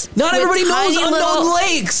lakes. Not everybody knows tiny unknown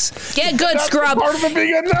lakes. Get good, That's scrub. part of it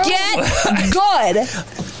being unknown. Get good.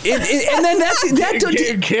 And then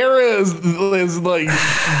Kara is like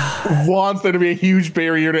wants there to be a huge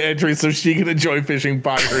barrier to entry so she can enjoy fishing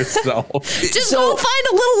by herself. Just go find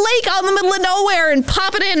a little lake out in the middle of nowhere and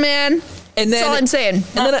pop it in, man. And then, that's all I'm saying.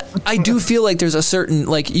 And then I do feel like there's a certain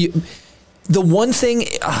the one thing,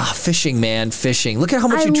 fishing, man, fishing. Look at how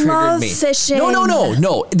much you triggered love me. Fishing.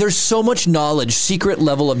 No. There's so much knowledge, secret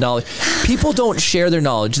level of knowledge. People don't share their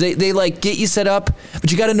knowledge. They get you set up,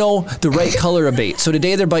 but you got to know the right color of bait. So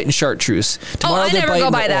today they're biting chartreuse. Tomorrow I they're never biting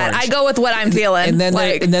go by that. orange. I go with what I'm feeling. And then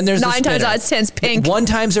there's 9 the times spinner. out of 10 's pink. One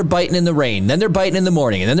times they're biting in the rain, then they're biting in the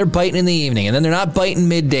morning, and then they're biting in the evening, and then they're not biting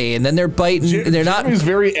midday, and then they're biting. They're not. Jeremy's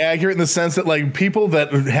very accurate in the sense that people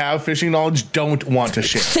that have fishing knowledge don't want to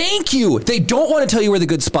share. Thank you. They don't want to tell you where the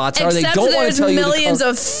good spots are. Except They don't want to tell you millions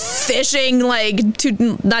of fishing,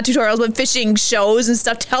 not tutorials, but fishing shows and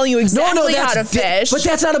stuff telling you exactly how to fish. But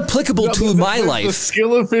that's not applicable to my There's life. the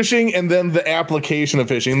skill of fishing and then the application of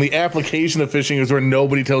fishing. The application of fishing is where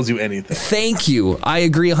nobody tells you anything. Thank you. I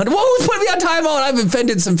agree 100. Whoa, who's putting me on timeout? I've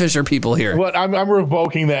offended some fisher people here. But I'm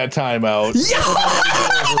revoking that timeout.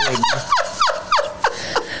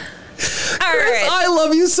 All right. I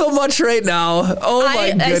love you so much right now. Oh my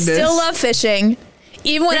goodness. I still love fishing.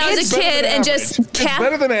 Even when I was It's a better kid than and average. just It's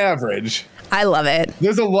better than average. I love it.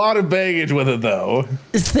 There's a lot of baggage with it though.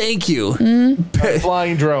 Thank you.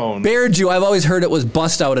 Flying drone. Bear Jew, I've always heard it was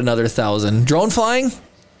bust out another 1,000. Drone flying?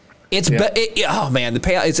 It's oh man, the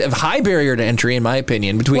payout. It's a high barrier to entry in my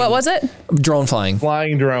opinion. Between What was it? Drone flying.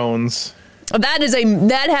 Flying drones. That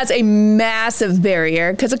has a massive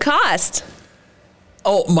barrier because of cost.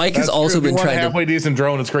 Oh, Mike has also been trying a to. halfway decent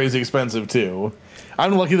drone. It's crazy expensive too.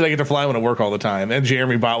 I'm lucky that I get to fly one at work all the time, and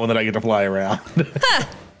Jeremy bought one that I get to fly around.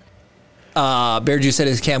 Bear Jew said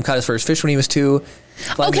his cam caught his first fish when he was 2.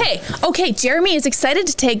 Okay. Jeremy is excited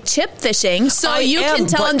to take chip fishing, so you can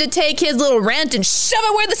tell him to take his little rent and shove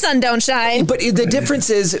it where the sun don't shine. But the difference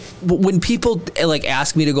is when people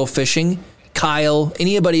ask me to go fishing, Kyle,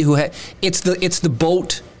 anybody who it's the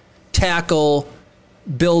boat, tackle,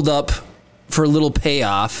 build up for a little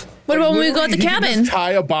payoff. What about when we go at the You can cabin? just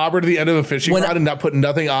tie a bobber to the end of a fishing rod and not put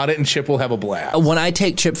nothing on it, and Chip will have a blast. When I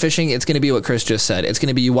take chip fishing, it's going to be what Chris just said. It's going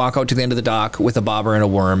to be you walk out to the end of the dock with a bobber and a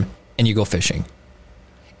worm, and you go fishing.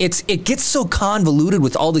 It gets so convoluted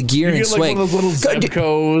with all the gear You and get swing. one of those little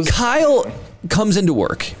Zebcos. Kyle comes into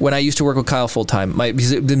work when I used to work with Kyle full time.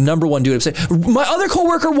 He's the number one dude upset. My other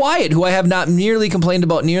coworker Wyatt, who I have not nearly complained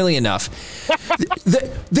about nearly enough,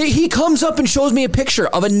 he comes up and shows me a picture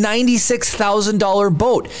of a $96,000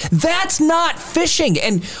 boat. That's not fishing.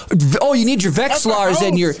 And you need your Vexlars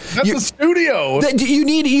and your a studio. You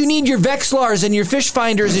need your Vexlars and your fish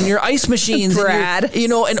finders and your ice machines, Brad.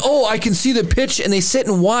 and I can see the pitch, and they sit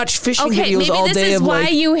and watch fishing videos all day. Maybe this is why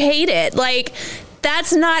you hate it.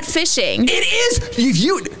 That's not fishing. It is.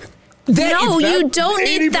 You don't need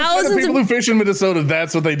 80% thousands of people who fish in Minnesota.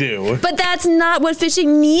 That's what they do. But that's not what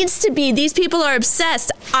fishing needs to be. These people are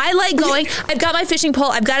obsessed. I like going. I've got my fishing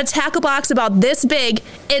pole. I've got a tackle box about this big.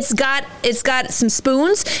 It's got some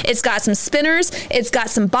spoons. It's got some spinners. It's got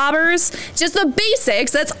some bobbers. Just the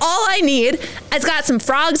basics. That's all I need. It's got some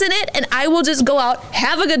frogs in it, and I will just go out,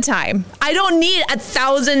 have a good time. I don't need a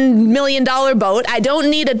 $1,000 million boat. I don't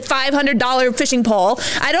need a $500 fishing pole.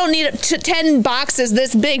 I don't need 10 boxes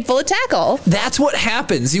this big full of tackle. That's what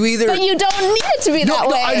happens. You either. But you don't need it to be that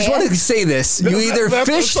way. I just want to say this. You either that's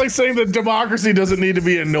fish. like saying that democracy doesn't need to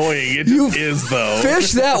be annoying. It just is, though.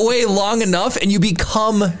 Fish that way long enough, and you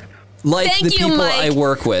become like the people Mike. I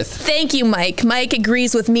work with. Thank you, Mike. Mike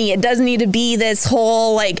agrees with me. It doesn't need to be this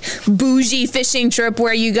whole bougie fishing trip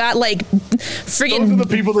where you got friggin'. Those are the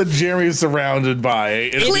people that Jeremy's surrounded by.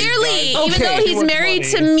 Clearly, Okay. even though he's married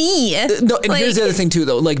to me. No, and here's the other thing too,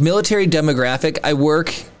 though. Military demographic, I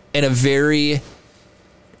work in a very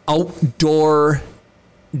outdoor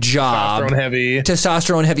job.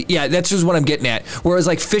 Testosterone heavy. Yeah, that's just what I'm getting at. Whereas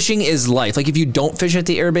fishing is life. If you don't fish at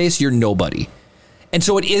the airbase, you're nobody. And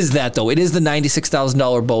so it is that, though. It is the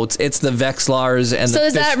 $96,000 boats. It's the Vexlars and So the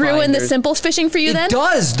does that fish ruin the finders. simple fishing for you It then?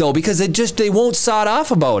 does, though, because they won't sod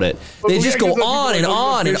off about it. They just go on and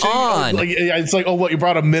on and on. Like, it's like, oh, what, you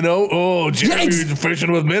brought a minnow? Oh, Jeremy's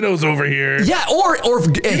fishing with minnows over here. Yeah, or You know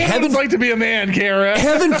what heaven, it's like to be a man, Kara.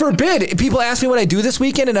 heaven forbid, people ask me what I do this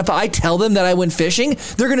weekend, and if I tell them that I went fishing,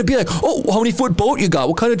 they're going to be like, oh, how many foot boat you got?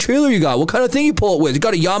 What kind of trailer you got? What kind of thing you pull it with? You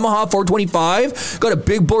got a Yamaha 425? Got a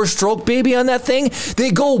big bore stroke baby on that thing?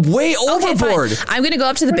 They go way Okay, overboard. fine. I'm going to go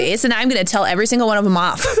up to the base and I'm going to tell every single one of them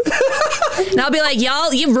off. And I'll be like,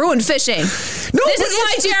 y'all, you ruined fishing. No, This but is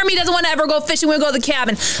why Jeremy doesn't want to ever go fishing. We go to the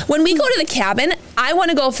cabin. When we go to the cabin, I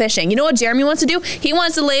want to go fishing. You know what Jeremy wants to do? He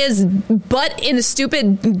wants to lay his butt in a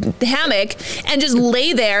stupid hammock and just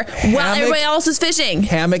lay there while everybody else is fishing.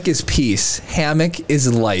 Hammock is peace. Hammock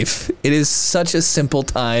is life. It is such a simple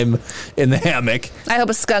time in the hammock. I hope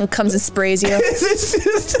a skunk comes and sprays you.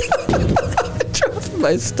 Dropping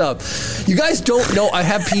my stuff. You guys don't know. I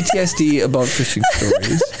have PTSD about fishing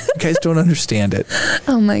stories. You guys don't understand it.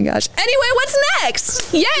 Oh my gosh. Anyway, what's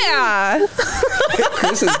next? Yeah.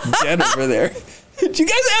 Chris is dead over there. You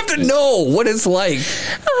guys have to know what it's like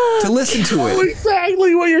to listen to I know it.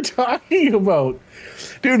 exactly what you're talking about.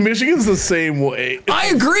 Dude, Michigan's the same way. I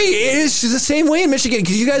agree. It is the same way in Michigan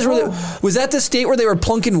because you guys were. Was that the state where they were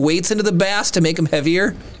plunking weights into the bass to make them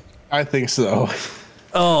heavier? I think so.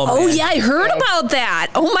 Oh man. yeah, I heard about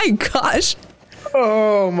that. Oh my gosh.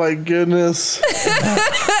 Oh my goodness.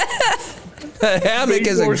 A hammock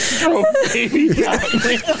is a. stroke, baby.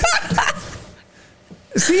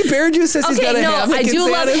 See, Bear Juice says he's got Okay, a no, hammock. I do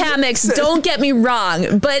and love Santa- hammocks. Don't get me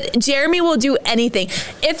wrong, but Jeremy will do anything.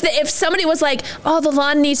 If somebody was like, "Oh, the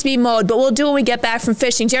lawn needs to be mowed, but we'll do it when we get back from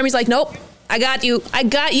fishing," Jeremy's like, "Nope, I got you.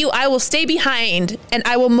 I will stay behind and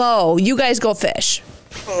I will mow. You guys go fish."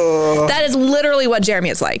 That is literally what Jeremy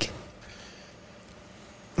is like.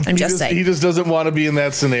 I'm just saying. He just doesn't want to be in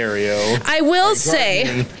that scenario. I will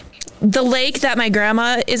say, the lake that my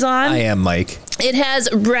grandma is on. I am Mike. It has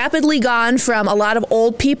rapidly gone from a lot of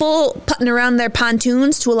old people putting around their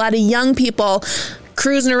pontoons to a lot of young people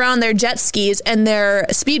cruising around their jet skis and their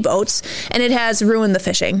speedboats, and it has ruined the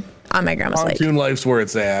fishing on my grandma's lake. Pontoon life's where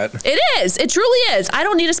it's at. It is. It truly is. I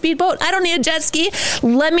don't need a speedboat. I don't need a jet ski.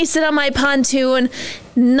 Let me sit on my pontoon,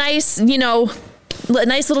 nice,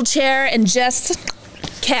 nice little chair, and just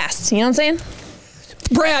cast. You know what I'm saying?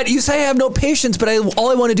 Brad, you say I have no patience, but all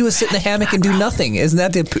I want to do is sit in the hammock and do nothing. Isn't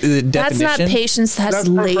that the definition? That's not patience. That's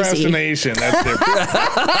lazy. Procrastination. That's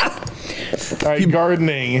different. All right,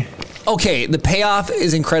 gardening. Okay, the payoff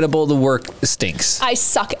is incredible. The work stinks. I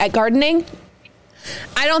suck at gardening.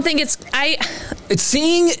 I don't think it's. It's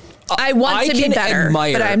seeing. I want to be can better,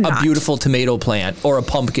 admire but I'm not. a beautiful tomato plant or a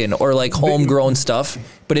pumpkin or like homegrown stuff,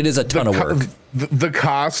 but it is a ton of work. The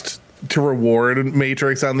cost to reward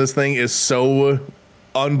matrix on this thing is so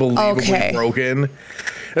unbelievably broken.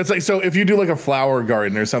 It's like, so if you do like a flower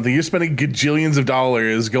garden or something, you're spending gajillions of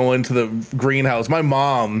dollars going to the greenhouse. My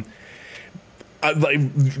mom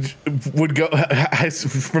would go. I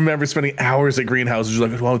remember spending hours at greenhouses,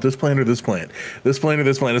 like, well, this plant or this plant, this plant or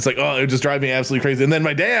this plant. It's like, oh, it would just drive me absolutely crazy. And then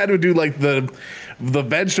my dad would do like the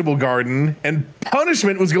vegetable garden, and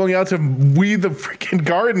punishment was going out to weed the freaking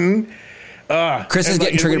garden. Chris is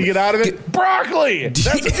getting triggered. What do you get out of it? Broccoli. That's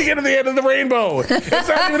what you get at the end of the rainbow. It's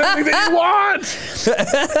not even everything that you want.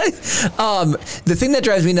 The thing that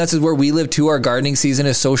drives me nuts is where we live too. Our gardening season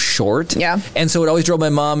is so short. Yeah. And so it always drove my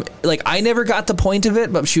mom. Like, I never got the point of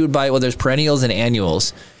it, but she would buy, well, there's perennials and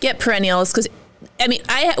annuals. Get perennials because, I mean,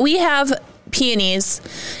 we have peonies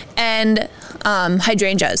and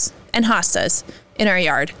hydrangeas and hostas in our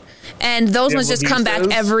yard, and those ones just come back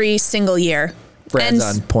every single year. Brad's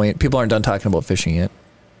on point. People aren't done talking about fishing yet.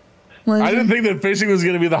 I didn't think that fishing was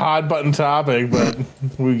going to be the hot button topic, but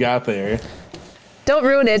we got there. Don't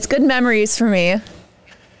ruin it. It's good memories for me. All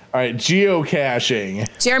right, geocaching.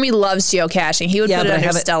 Jeremy loves geocaching. He would put it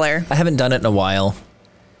under Stellar. I haven't done it in a while.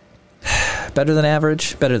 Better than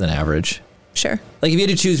average? Better than average. Sure. Like, if you had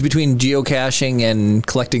to choose between geocaching and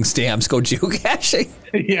collecting stamps, go geocaching.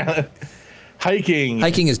 Yeah.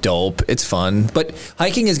 Hiking is dope. It's fun. But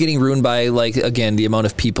hiking is getting ruined by, like, again, the amount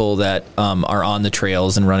of people that are on the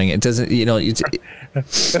trails and running. It doesn't,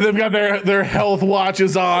 and they've got their health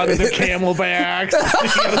watches on and their camelbacks. They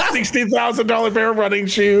got a $60,000 pair of running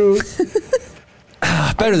shoes.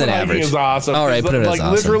 Better than average. Hiking is awesome. All right, put it as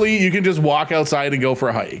awesome. Literally, you can just walk outside and go for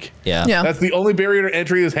a hike. Yeah. That's the only barrier to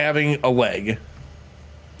entry is having a leg.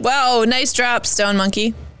 Wow, nice drop, Stone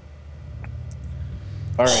Monkey.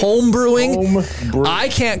 All right. Home brewing. I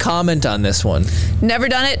can't comment on this one. Never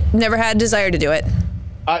done it. Never had a desire to do it.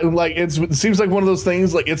 It seems like one of those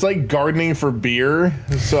things. Like it's like gardening for beer.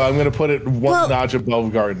 So I'm gonna put it one notch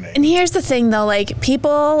above gardening. And here's the thing, though, like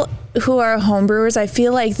people who are homebrewers, I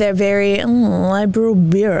feel like they're very. I brew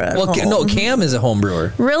beer. At home. No, Cam is a home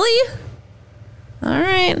brewer. Really? All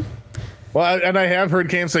right. Well, and I have heard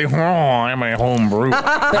Cam say, "Oh, I'm a home brewer. Look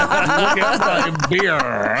at my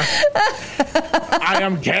beer. I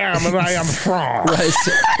am Cam, and I am from."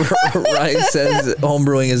 Rice says home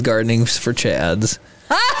brewing is gardening for Chads.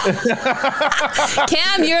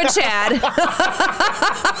 Cam, you're a Chad.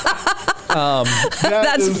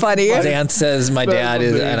 That's funny. Dan says my dad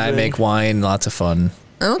is, and I make wine. Lots of fun.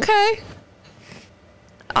 Okay.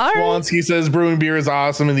 All right. Once he says brewing beer is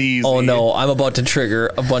awesome and easy. Oh no, I'm about to trigger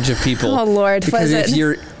a bunch of people. Oh Lord, because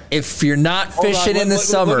if you're not fishing in the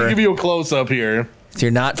summer, let me give you a close up here. If you're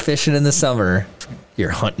not fishing in the summer,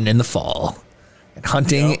 you're hunting in the fall. And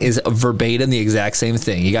hunting is verbatim the exact same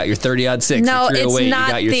thing. You got your 30-06, no, your 308, it's not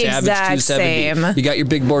you got your the Savage exact 270, same. you got your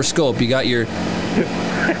big bore scope, you got your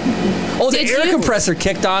the air compressor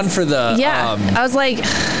kicked on for the I was like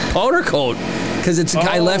powder coat. Because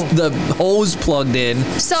I left the hose plugged in,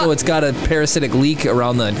 so it's got a parasitic leak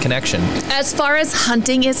around the connection. As far as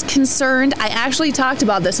hunting is concerned, I actually talked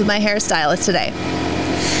about this with my hairstylist today.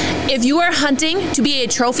 If you are hunting to be a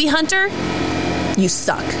trophy hunter, you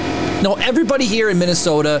suck. No, everybody here in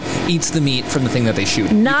Minnesota eats the meat from the thing that they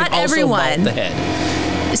shoot. Not you can also everyone. mount the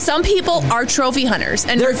head. Some people are trophy hunters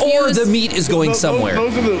and or the meat is going somewhere.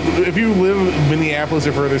 Those are if you live in Minneapolis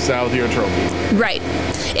or further south, you're a trophy. Right.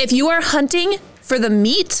 If you are hunting for the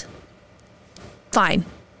meat, fine.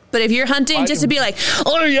 But if you're hunting just to be like,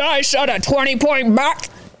 oh yeah, I shot a 20-point buck.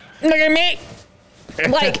 Look at me.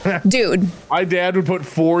 Like, dude. My dad would put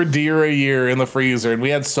 4 deer a year in the freezer, and we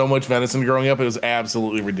had so much venison growing up, it was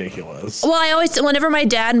absolutely ridiculous. Well, I always, whenever my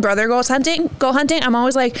dad and brother go hunting, I'm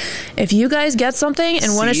always like, if you guys get something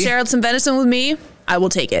and want to share some venison with me, I will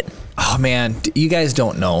take it. Oh man, you guys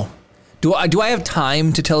don't know. Do I have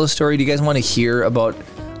time to tell a story? Do you guys want to hear about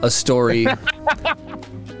a story?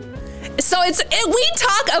 So we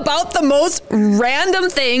talk about the most random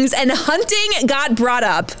things, and hunting got brought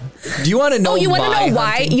up. Do you want to know? Oh, you want to know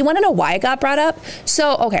why? Hunting? You want to know why it got brought up?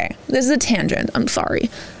 So, okay, this is a tangent. I'm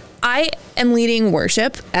sorry. I am leading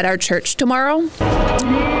worship at our church tomorrow. No!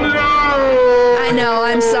 I know.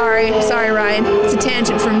 I'm sorry. Sorry, Ryan. It's a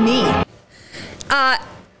tangent from me.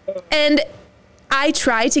 And I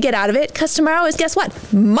try to get out of it because tomorrow is, guess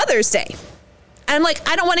what? Mother's Day. And I'm like,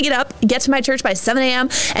 I don't want to get up, get to my church by 7 a.m.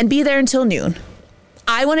 and be there until noon.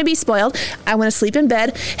 I want to be spoiled. I want to sleep in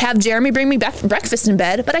bed, have Jeremy bring me breakfast in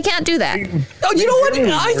bed, but I can't do that. Oh, you know what?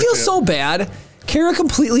 I feel so bad. Kara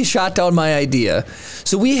completely shot down my idea.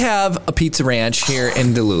 So we have a pizza ranch here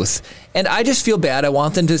in Duluth, and I just feel bad. I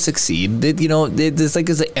want them to succeed. There's like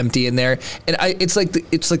empty in there, and it's like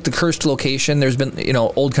the cursed location. There's been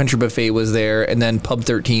Old Country Buffet was there, and then Pub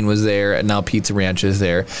 13 was there, and now Pizza Ranch is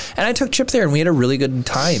there. And I took Chip there, and we had a really good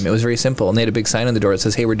time. It was very simple, and they had a big sign on the door that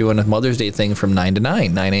says, "Hey, we're doing a Mother's Day thing from 9 to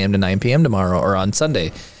 9 a.m. to 9 p.m. tomorrow or on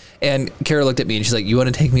Sunday." And Kara looked at me and she's like, "You want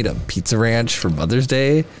to take me to Pizza Ranch for Mother's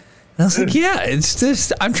Day?" And I was like, yeah, it's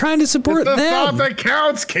just, I'm trying to support them. It's the thought that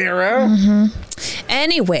counts, Kara. Mm-hmm.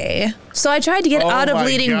 Anyway, so I tried to get out of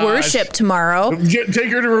leading worship tomorrow.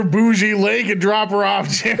 Take her to a bougie lake and drop her off,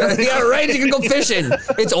 Jeremy. Yeah, right. You can go fishing.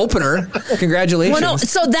 It's opener. Congratulations. Well, no,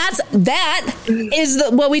 so that is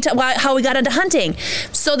how we got into hunting.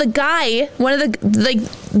 So the guy, one of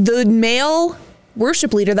the male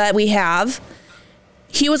worship leader that we have,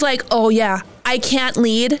 he was like, oh yeah, I can't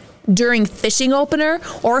lead during fishing opener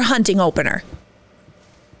or hunting opener.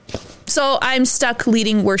 So I'm stuck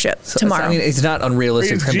leading worship tomorrow. I mean, it's not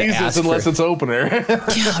unrealistic for him Jesus to ask unless it's opener.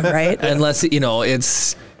 Yeah, right. Unless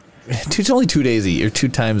it's only 2 days a year, 2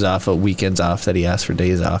 times off, weekends off that he asks for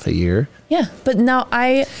days off a year. Yeah, but now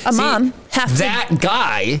mom have to. That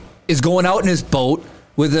guy is going out in his boat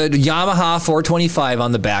with a Yamaha 425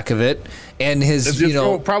 on the back of it, and his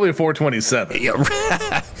probably a 427.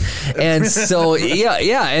 And so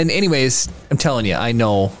yeah. And anyways, I'm telling you, I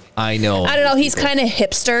know. I don't know. He's kind of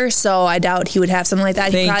hipster, so I doubt he would have something like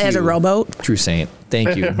that. He probably has a rowboat. True Saint.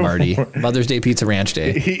 Thank you, Marty. Mother's Day Pizza Ranch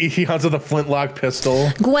Day. He hunts with a flintlock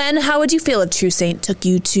pistol. Gwen, how would you feel if True Saint took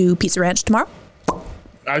you to Pizza Ranch tomorrow?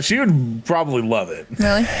 She would probably love it.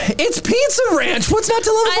 Really? It's Pizza Ranch. What's not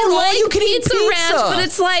to love about all you can eat pizza? Ranch, but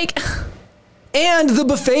it's like... And the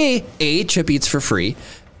buffet, A, Chip eats for free.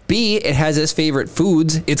 B, it has his favorite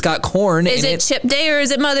foods. It's got corn. Is it Chip Day or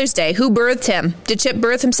is it Mother's Day? Who birthed him? Did Chip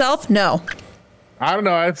birth himself? No. I don't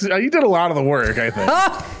know. You did a lot of the work, I think.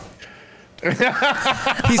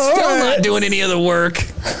 He's still not doing any of the work.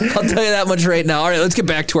 I'll tell you that much right now. All right, let's get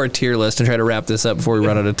back to our tier list and try to wrap this up before we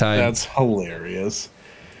run out of time. That's hilarious.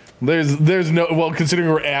 There's no, well, considering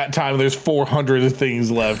we're at time, there's 400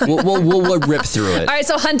 things left. We'll rip through it. All right,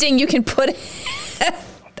 so hunting, you can put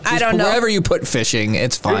I don't know. Wherever you put fishing,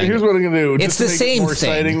 it's fine. Here's what I'm going to do. It's the same thing.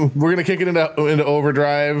 Exciting, we're going to kick it into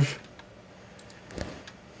overdrive.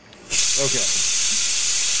 Okay.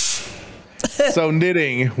 So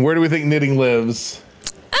knitting, where do we think knitting lives?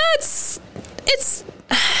 It's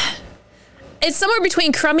somewhere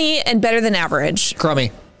between crummy and better than average.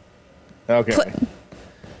 Crummy. Okay.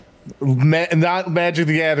 Not Magic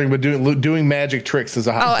the Gathering, but doing magic tricks is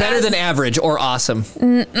a hobby. Better than average or awesome.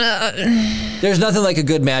 There's nothing like a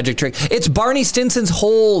good magic trick. It's Barney Stinson's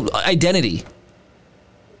whole identity.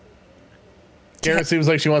 Kara seems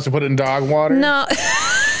like she wants to put it in dog water. No.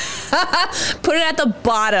 Put it at the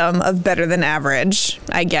bottom of better than average,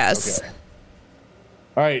 I guess. Okay.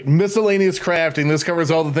 All right, miscellaneous crafting. This covers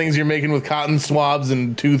all the things you're making with cotton swabs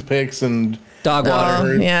and toothpicks and dog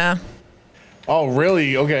water. Yeah. Oh,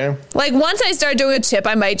 really? Okay. Like, once I start doing a tip,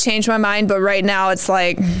 I might change my mind, but right now it's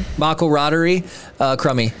like... Model Roddery,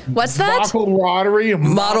 crummy. What's that?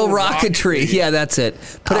 Model rocketry. Yeah, that's it.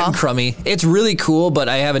 Put it in crummy. It's really cool, but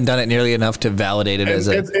I haven't done it nearly enough to validate it as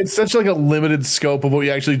a... It's such like a limited scope of what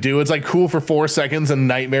you actually do. It's like cool for 4 seconds and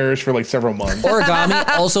nightmarish for like several months. Origami,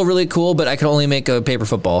 also really cool, but I can only make a paper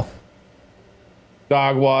football.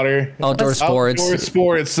 Dog water. Outdoor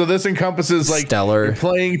sports. So this encompasses like Stellar. You're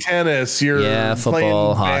playing tennis. You're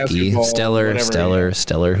football, hockey. Stellar.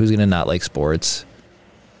 Who's gonna not like sports?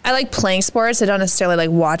 I like playing sports. I don't necessarily like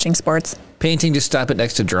watching sports. Painting, just stop it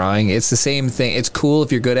next to drawing. It's the same thing. It's cool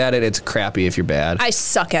if you're good at it. It's crappy if you're bad. I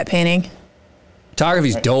suck at painting.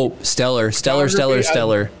 Photography's dope. Stellar. I think we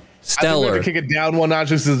have to kick it down one notch.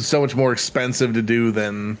 This is so much more expensive to do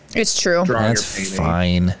than it's true. That's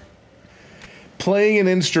fine. Playing an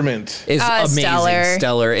instrument is amazing.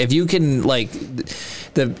 Stellar. If you can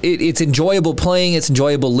it's enjoyable playing, it's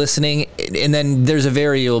enjoyable listening, and then there's a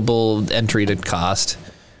variable entry to cost.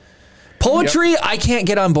 Poetry, I can't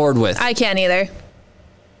get on board with. I can't either.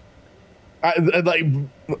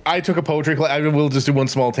 I took a poetry class. I will just do one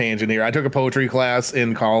small tangent here. I took a poetry class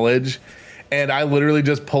in college, and I literally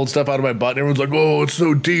just pulled stuff out of my butt, and everyone's like, "Oh, it's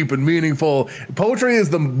so deep and meaningful." Poetry is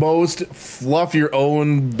the most fluff your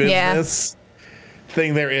own business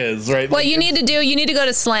thing there is, right? What you need to go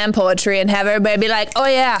to slam poetry and have everybody be like, oh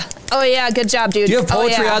yeah, good job, dude. Do you have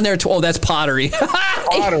poetry on there too? Oh, that's pottery.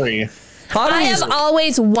 Pottery. I have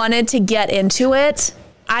always wanted to get into it.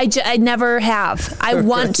 I never have. I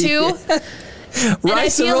want to.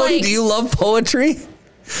 Rice and Rody, do you love poetry?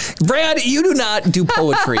 Brad, you do not do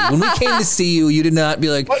poetry. When we came to see you, you did not be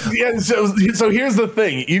like. Yeah, so here's the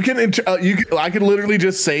thing. I could literally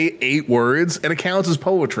just say 8 words and it counts as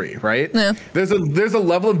poetry, right? Yeah. There's a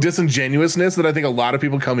level of disingenuousness that I think a lot of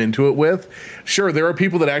people come into it with. Sure, there are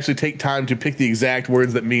people that actually take time to pick the exact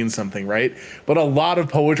words that mean something, right? But a lot of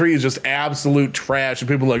poetry is just absolute trash, and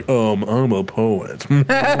people are like, I'm a poet. Rice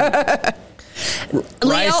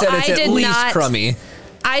said it's at least crummy.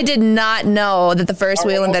 I did not know that the first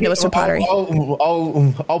wheel invented was for pottery.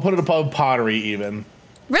 I'll put it above pottery even.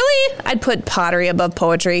 Really? I'd put pottery above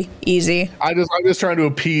poetry. Easy. I'm just trying to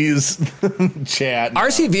appease chat.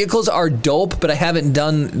 RC vehicles are dope, but I haven't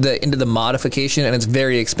done into the modification, and it's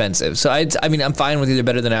very expensive. So I'm fine with either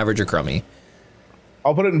better than average or crummy.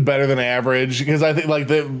 I'll put it in better than average because I think like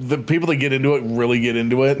the people that get into it really get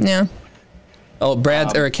into it. Yeah. Oh,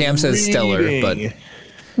 Cam says stellar, but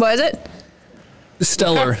what is it?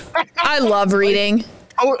 Stellar. I love reading.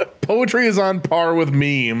 Poetry is on par with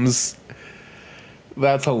memes.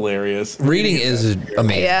 That's hilarious. Reading is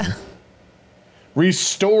amazing. Yeah.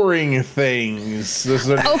 Restoring things.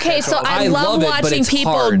 Okay, so I love watching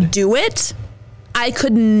people do it. I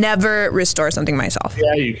could never restore something myself.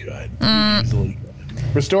 Yeah, you could. Easily could.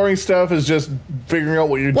 Restoring stuff is just figuring out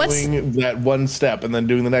what you're doing that one step and then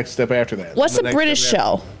doing the next step after that. What's the British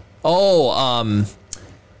show? Oh,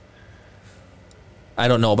 I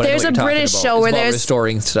don't know, but there's a British show where there's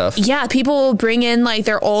restoring stuff. Yeah, people will bring in like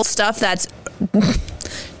their old stuff that's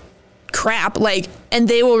crap, and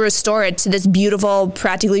they will restore it to this beautiful,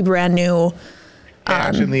 practically brand new.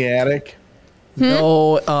 Cash in the attic.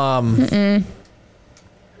 No,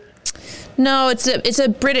 no, it's a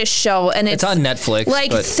British show, and it's on Netflix.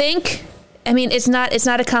 It's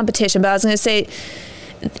not a competition, but I was going to say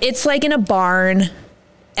it's like in a barn,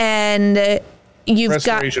 and you've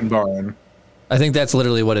Restoration barn. I think that's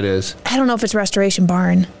literally what it is. I don't know if it's restoration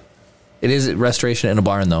barn. It is restoration in a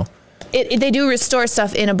barn, though. They do restore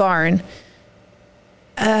stuff in a barn.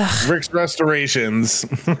 Rick's Restorations.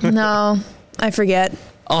 No, I forget.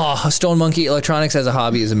 Oh, Stone Monkey Electronics as a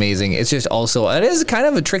hobby is amazing. It's just also, it is kind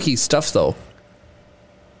of a tricky stuff though.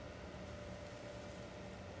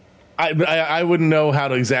 I wouldn't know how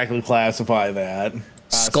to exactly classify that.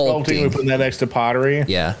 Sculpting. We put that next to pottery.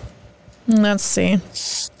 Yeah. Let's see.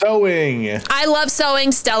 Sewing. I love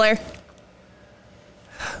sewing, Stellar.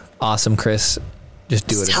 Awesome, Chris. Just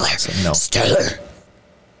do it. Stellar. Awesome. No. Stellar.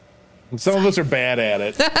 Some of us are bad at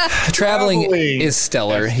it. Traveling is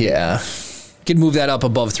stellar. Yeah. Could move that up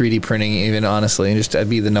above 3D printing, even honestly, and just that'd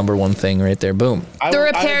be the number one thing right there. Boom. The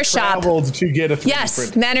repair shop. Traveled to get a 3D Yes,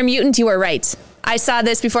 printer. Manor Mutant, you were right. I saw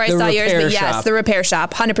this before I The saw yours, repair but yes, shop. the repair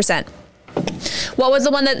shop, 100%. What was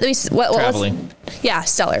the one that we? What Traveling. Was, yeah,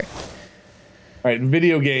 Stellar. All right,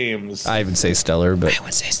 video games. I would say stellar, but I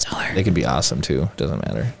would say Stellar. they could be awesome too. Doesn't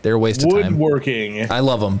matter. They're a waste of time. Woodworking. I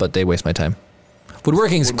love them, but they waste my time.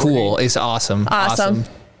 Woodworking's cool. It's awesome. Awesome.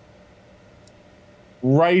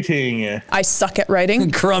 Writing. I suck at writing.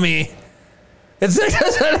 Crummy.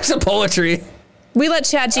 It's a poetry. We let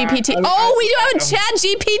Chat GPT. We do have Chat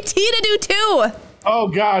GPT to do too. Oh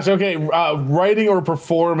gosh. Okay. Writing or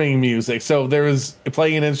performing music. So there is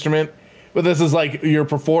playing an instrument, but this is like you're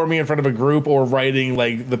performing in front of a group or writing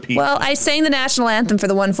like the piece. Well, I sang the national anthem for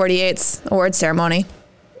the 148th award ceremony.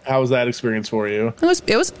 How was that experience for you?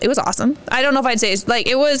 It was awesome. I don't know if I'd say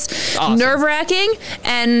it was Awesome. nerve-wracking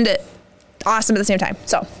and awesome at the same time.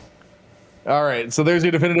 So All right. So there's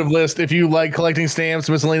your definitive list. If you like collecting stamps,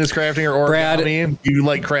 miscellaneous crafting, or origami, you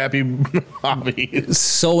like crappy hobbies.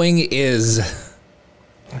 Sewing is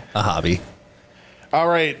a hobby. All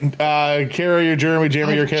right. Kara, you're Jeremy.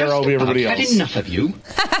 Jeremy, you're Kara. I'll be everybody I've else. had enough of you.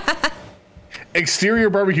 Exterior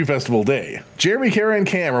Barbecue Festival Day. Jeremy, Kara, and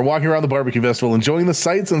Cam are walking around the barbecue festival, enjoying the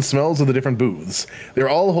sights and smells of the different booths. They're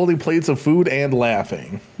all holding plates of food and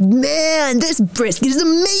laughing. man, this brisket is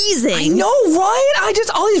amazing. No, right?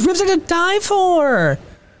 All these ribs are to die for.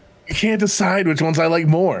 You can't decide which ones I like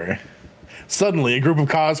more. Suddenly, a group of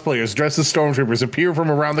cosplayers dressed as stormtroopers appear from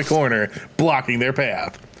around the corner, blocking their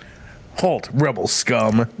path. Halt, rebel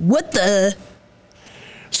scum. What the?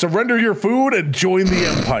 Surrender your food and join the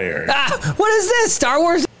Empire. What is this? Star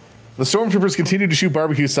Wars? The stormtroopers continue to shoot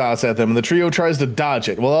barbecue sauce at them, and the trio tries to dodge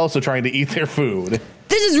it while also trying to eat their food.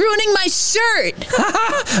 This is ruining my shirt.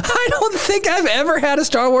 I don't think I've ever had a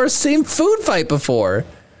Star Wars themed food fight before.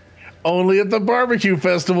 Only at the barbecue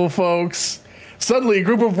festival, folks. Suddenly, a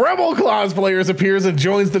group of Rebel cosplayers appears and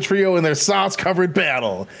joins the trio in their sauce-covered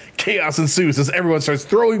battle. Chaos ensues as everyone starts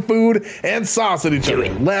throwing food and sauce at each other,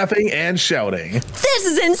 laughing and shouting. This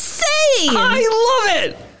is insane. I love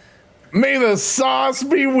it. May the sauce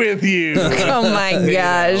be with you. Oh my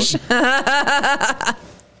gosh.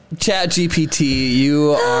 Chat GPT,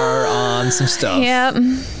 you are on some stuff. Yep.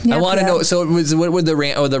 I want to know. So, what would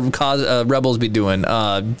the rebels be doing?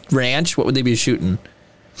 Ranch? What would they be shooting?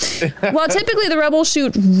 Well, typically the rebels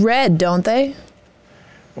shoot red, don't they?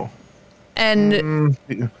 And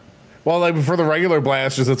Well, like for the regular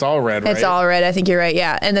blasters, it's all red, right? it's all red. I think you're right.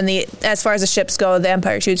 Yeah. And then as far as the ships go, the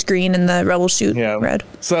Empire shoots green and the rebels shoot red.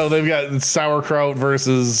 So they've got sauerkraut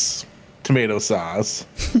versus tomato sauce.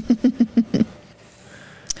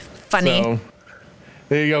 Funny. So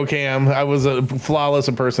there you go, Cam. I was a flawless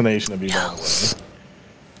impersonation of you.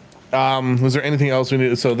 Was there anything else we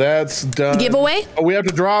needed? So that's done. Giveaway? Oh, we have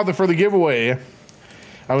to draw for the giveaway.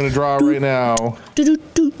 I'm going to draw right now.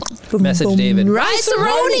 Message David.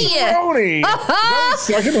 Rice-a-roni. Tony!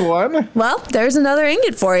 Second one. Well, there's another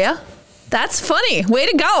ingot for you. That's funny. Way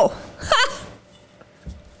to go.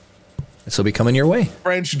 This will be coming your way.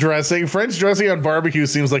 French dressing. French dressing on barbecue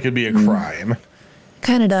seems like it'd be a crime.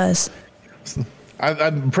 Kind of does.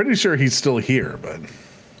 I'm pretty sure he's still here, but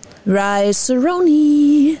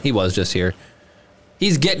Rice-a-roni. He was just here.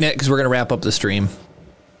 He's getting it because we're going to wrap up the stream.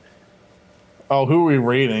 oh, who are we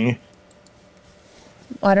rating?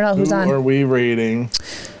 I don't know who's Who are on. we rating?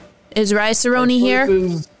 Is Rice-a-roni here?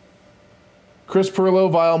 This is Chris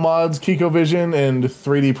Perlow, Vile Mods, Kiko Vision, and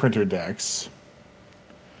 3D printer decks.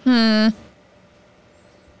 Benny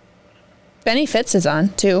Fitz is on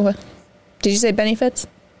too. Did you say Benny Fitz?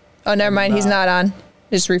 Oh, never mind. He's not on.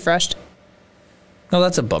 Just refreshed. Oh,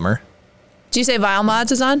 that's a bummer. Did you say Vile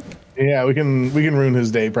Mods is on? Yeah, we can ruin his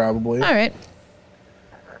day probably. All right.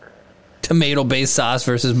 Tomato-based sauce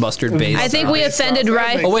versus mustard-based. I think we offended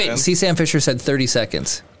Rice. Oh, wait. See, Sam Fisher said 30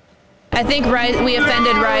 seconds. I think we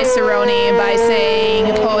offended Rice-a-roni by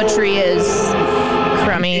saying poetry is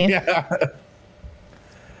crummy. Yeah.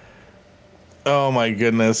 Oh my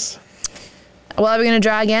goodness. Well, are we going to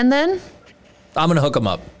draw again then? I'm going to hook him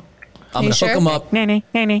up. I'm You going to hook him up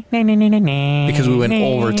because we went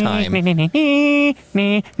overtime. Oh,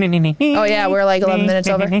 yeah, we're like 11 minutes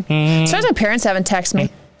over. Sometimes my parents haven't texted me.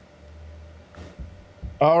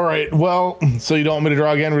 All right. Well, so you don't want me to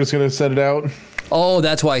draw again? We're just going to set it out. Oh,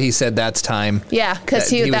 that's why he said that's time. Yeah, because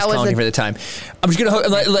He was counting for the time. I'm just going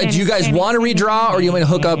to do you guys want to redraw or do you want me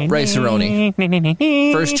to hook up Ray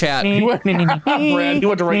Cerrone? First chat. Brad, you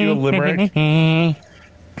want to write you a limerick?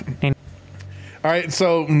 All right,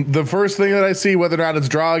 so the first thing that I see, whether or not it's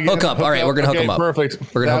draw again. Hook up. All right, we're going to hook him up. Perfect.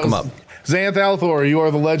 We're going to hook him up. Xanth Althor, you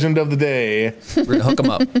are the legend of the day. We're going to hook him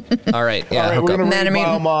up. All right. Yeah, All right, hook we're up. going to read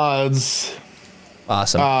Bio Mods.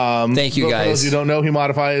 Awesome. Thank you, For guys. those who don't know, he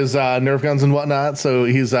modifies Nerf guns and whatnot, so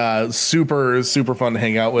he's super, super fun to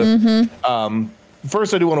hang out with.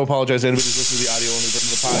 First, I do want to apologize to anybody who's listening to the audio only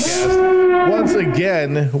version of the podcast. Once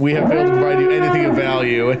again, we have failed to provide you anything of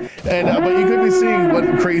value, and but you could be seeing what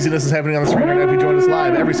craziness is happening on the screen right now if you join us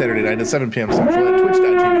live every Saturday night at 7 p.m. Central at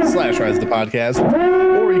twitch.tv/Rise of the Podcast.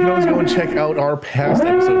 Or you can always go and check out our past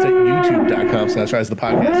episodes at youtube.com/Rise of the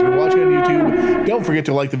Podcast. If you're watching on YouTube, don't forget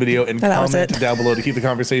to like the video and comment down below to keep the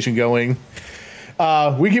conversation going.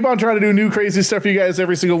 We keep on trying to do new crazy stuff for you guys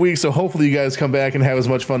every single week, so hopefully you guys come back and have as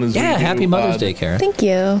much fun as we do. Yeah, happy Mother's Day, Karen. Thank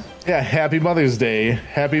you. Yeah, happy Mother's Day.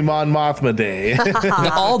 Happy Mon Mothma Day.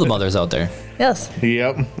 All the mothers out there. Yes.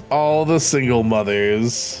 Yep. All the single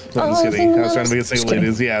mothers. I'm just kidding. I was trying to make it single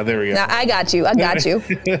ladies. Yeah, there we go. No, I got you.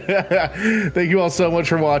 Thank you all so much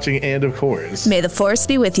for watching, and of course, May the force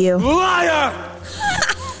be with you. Liar!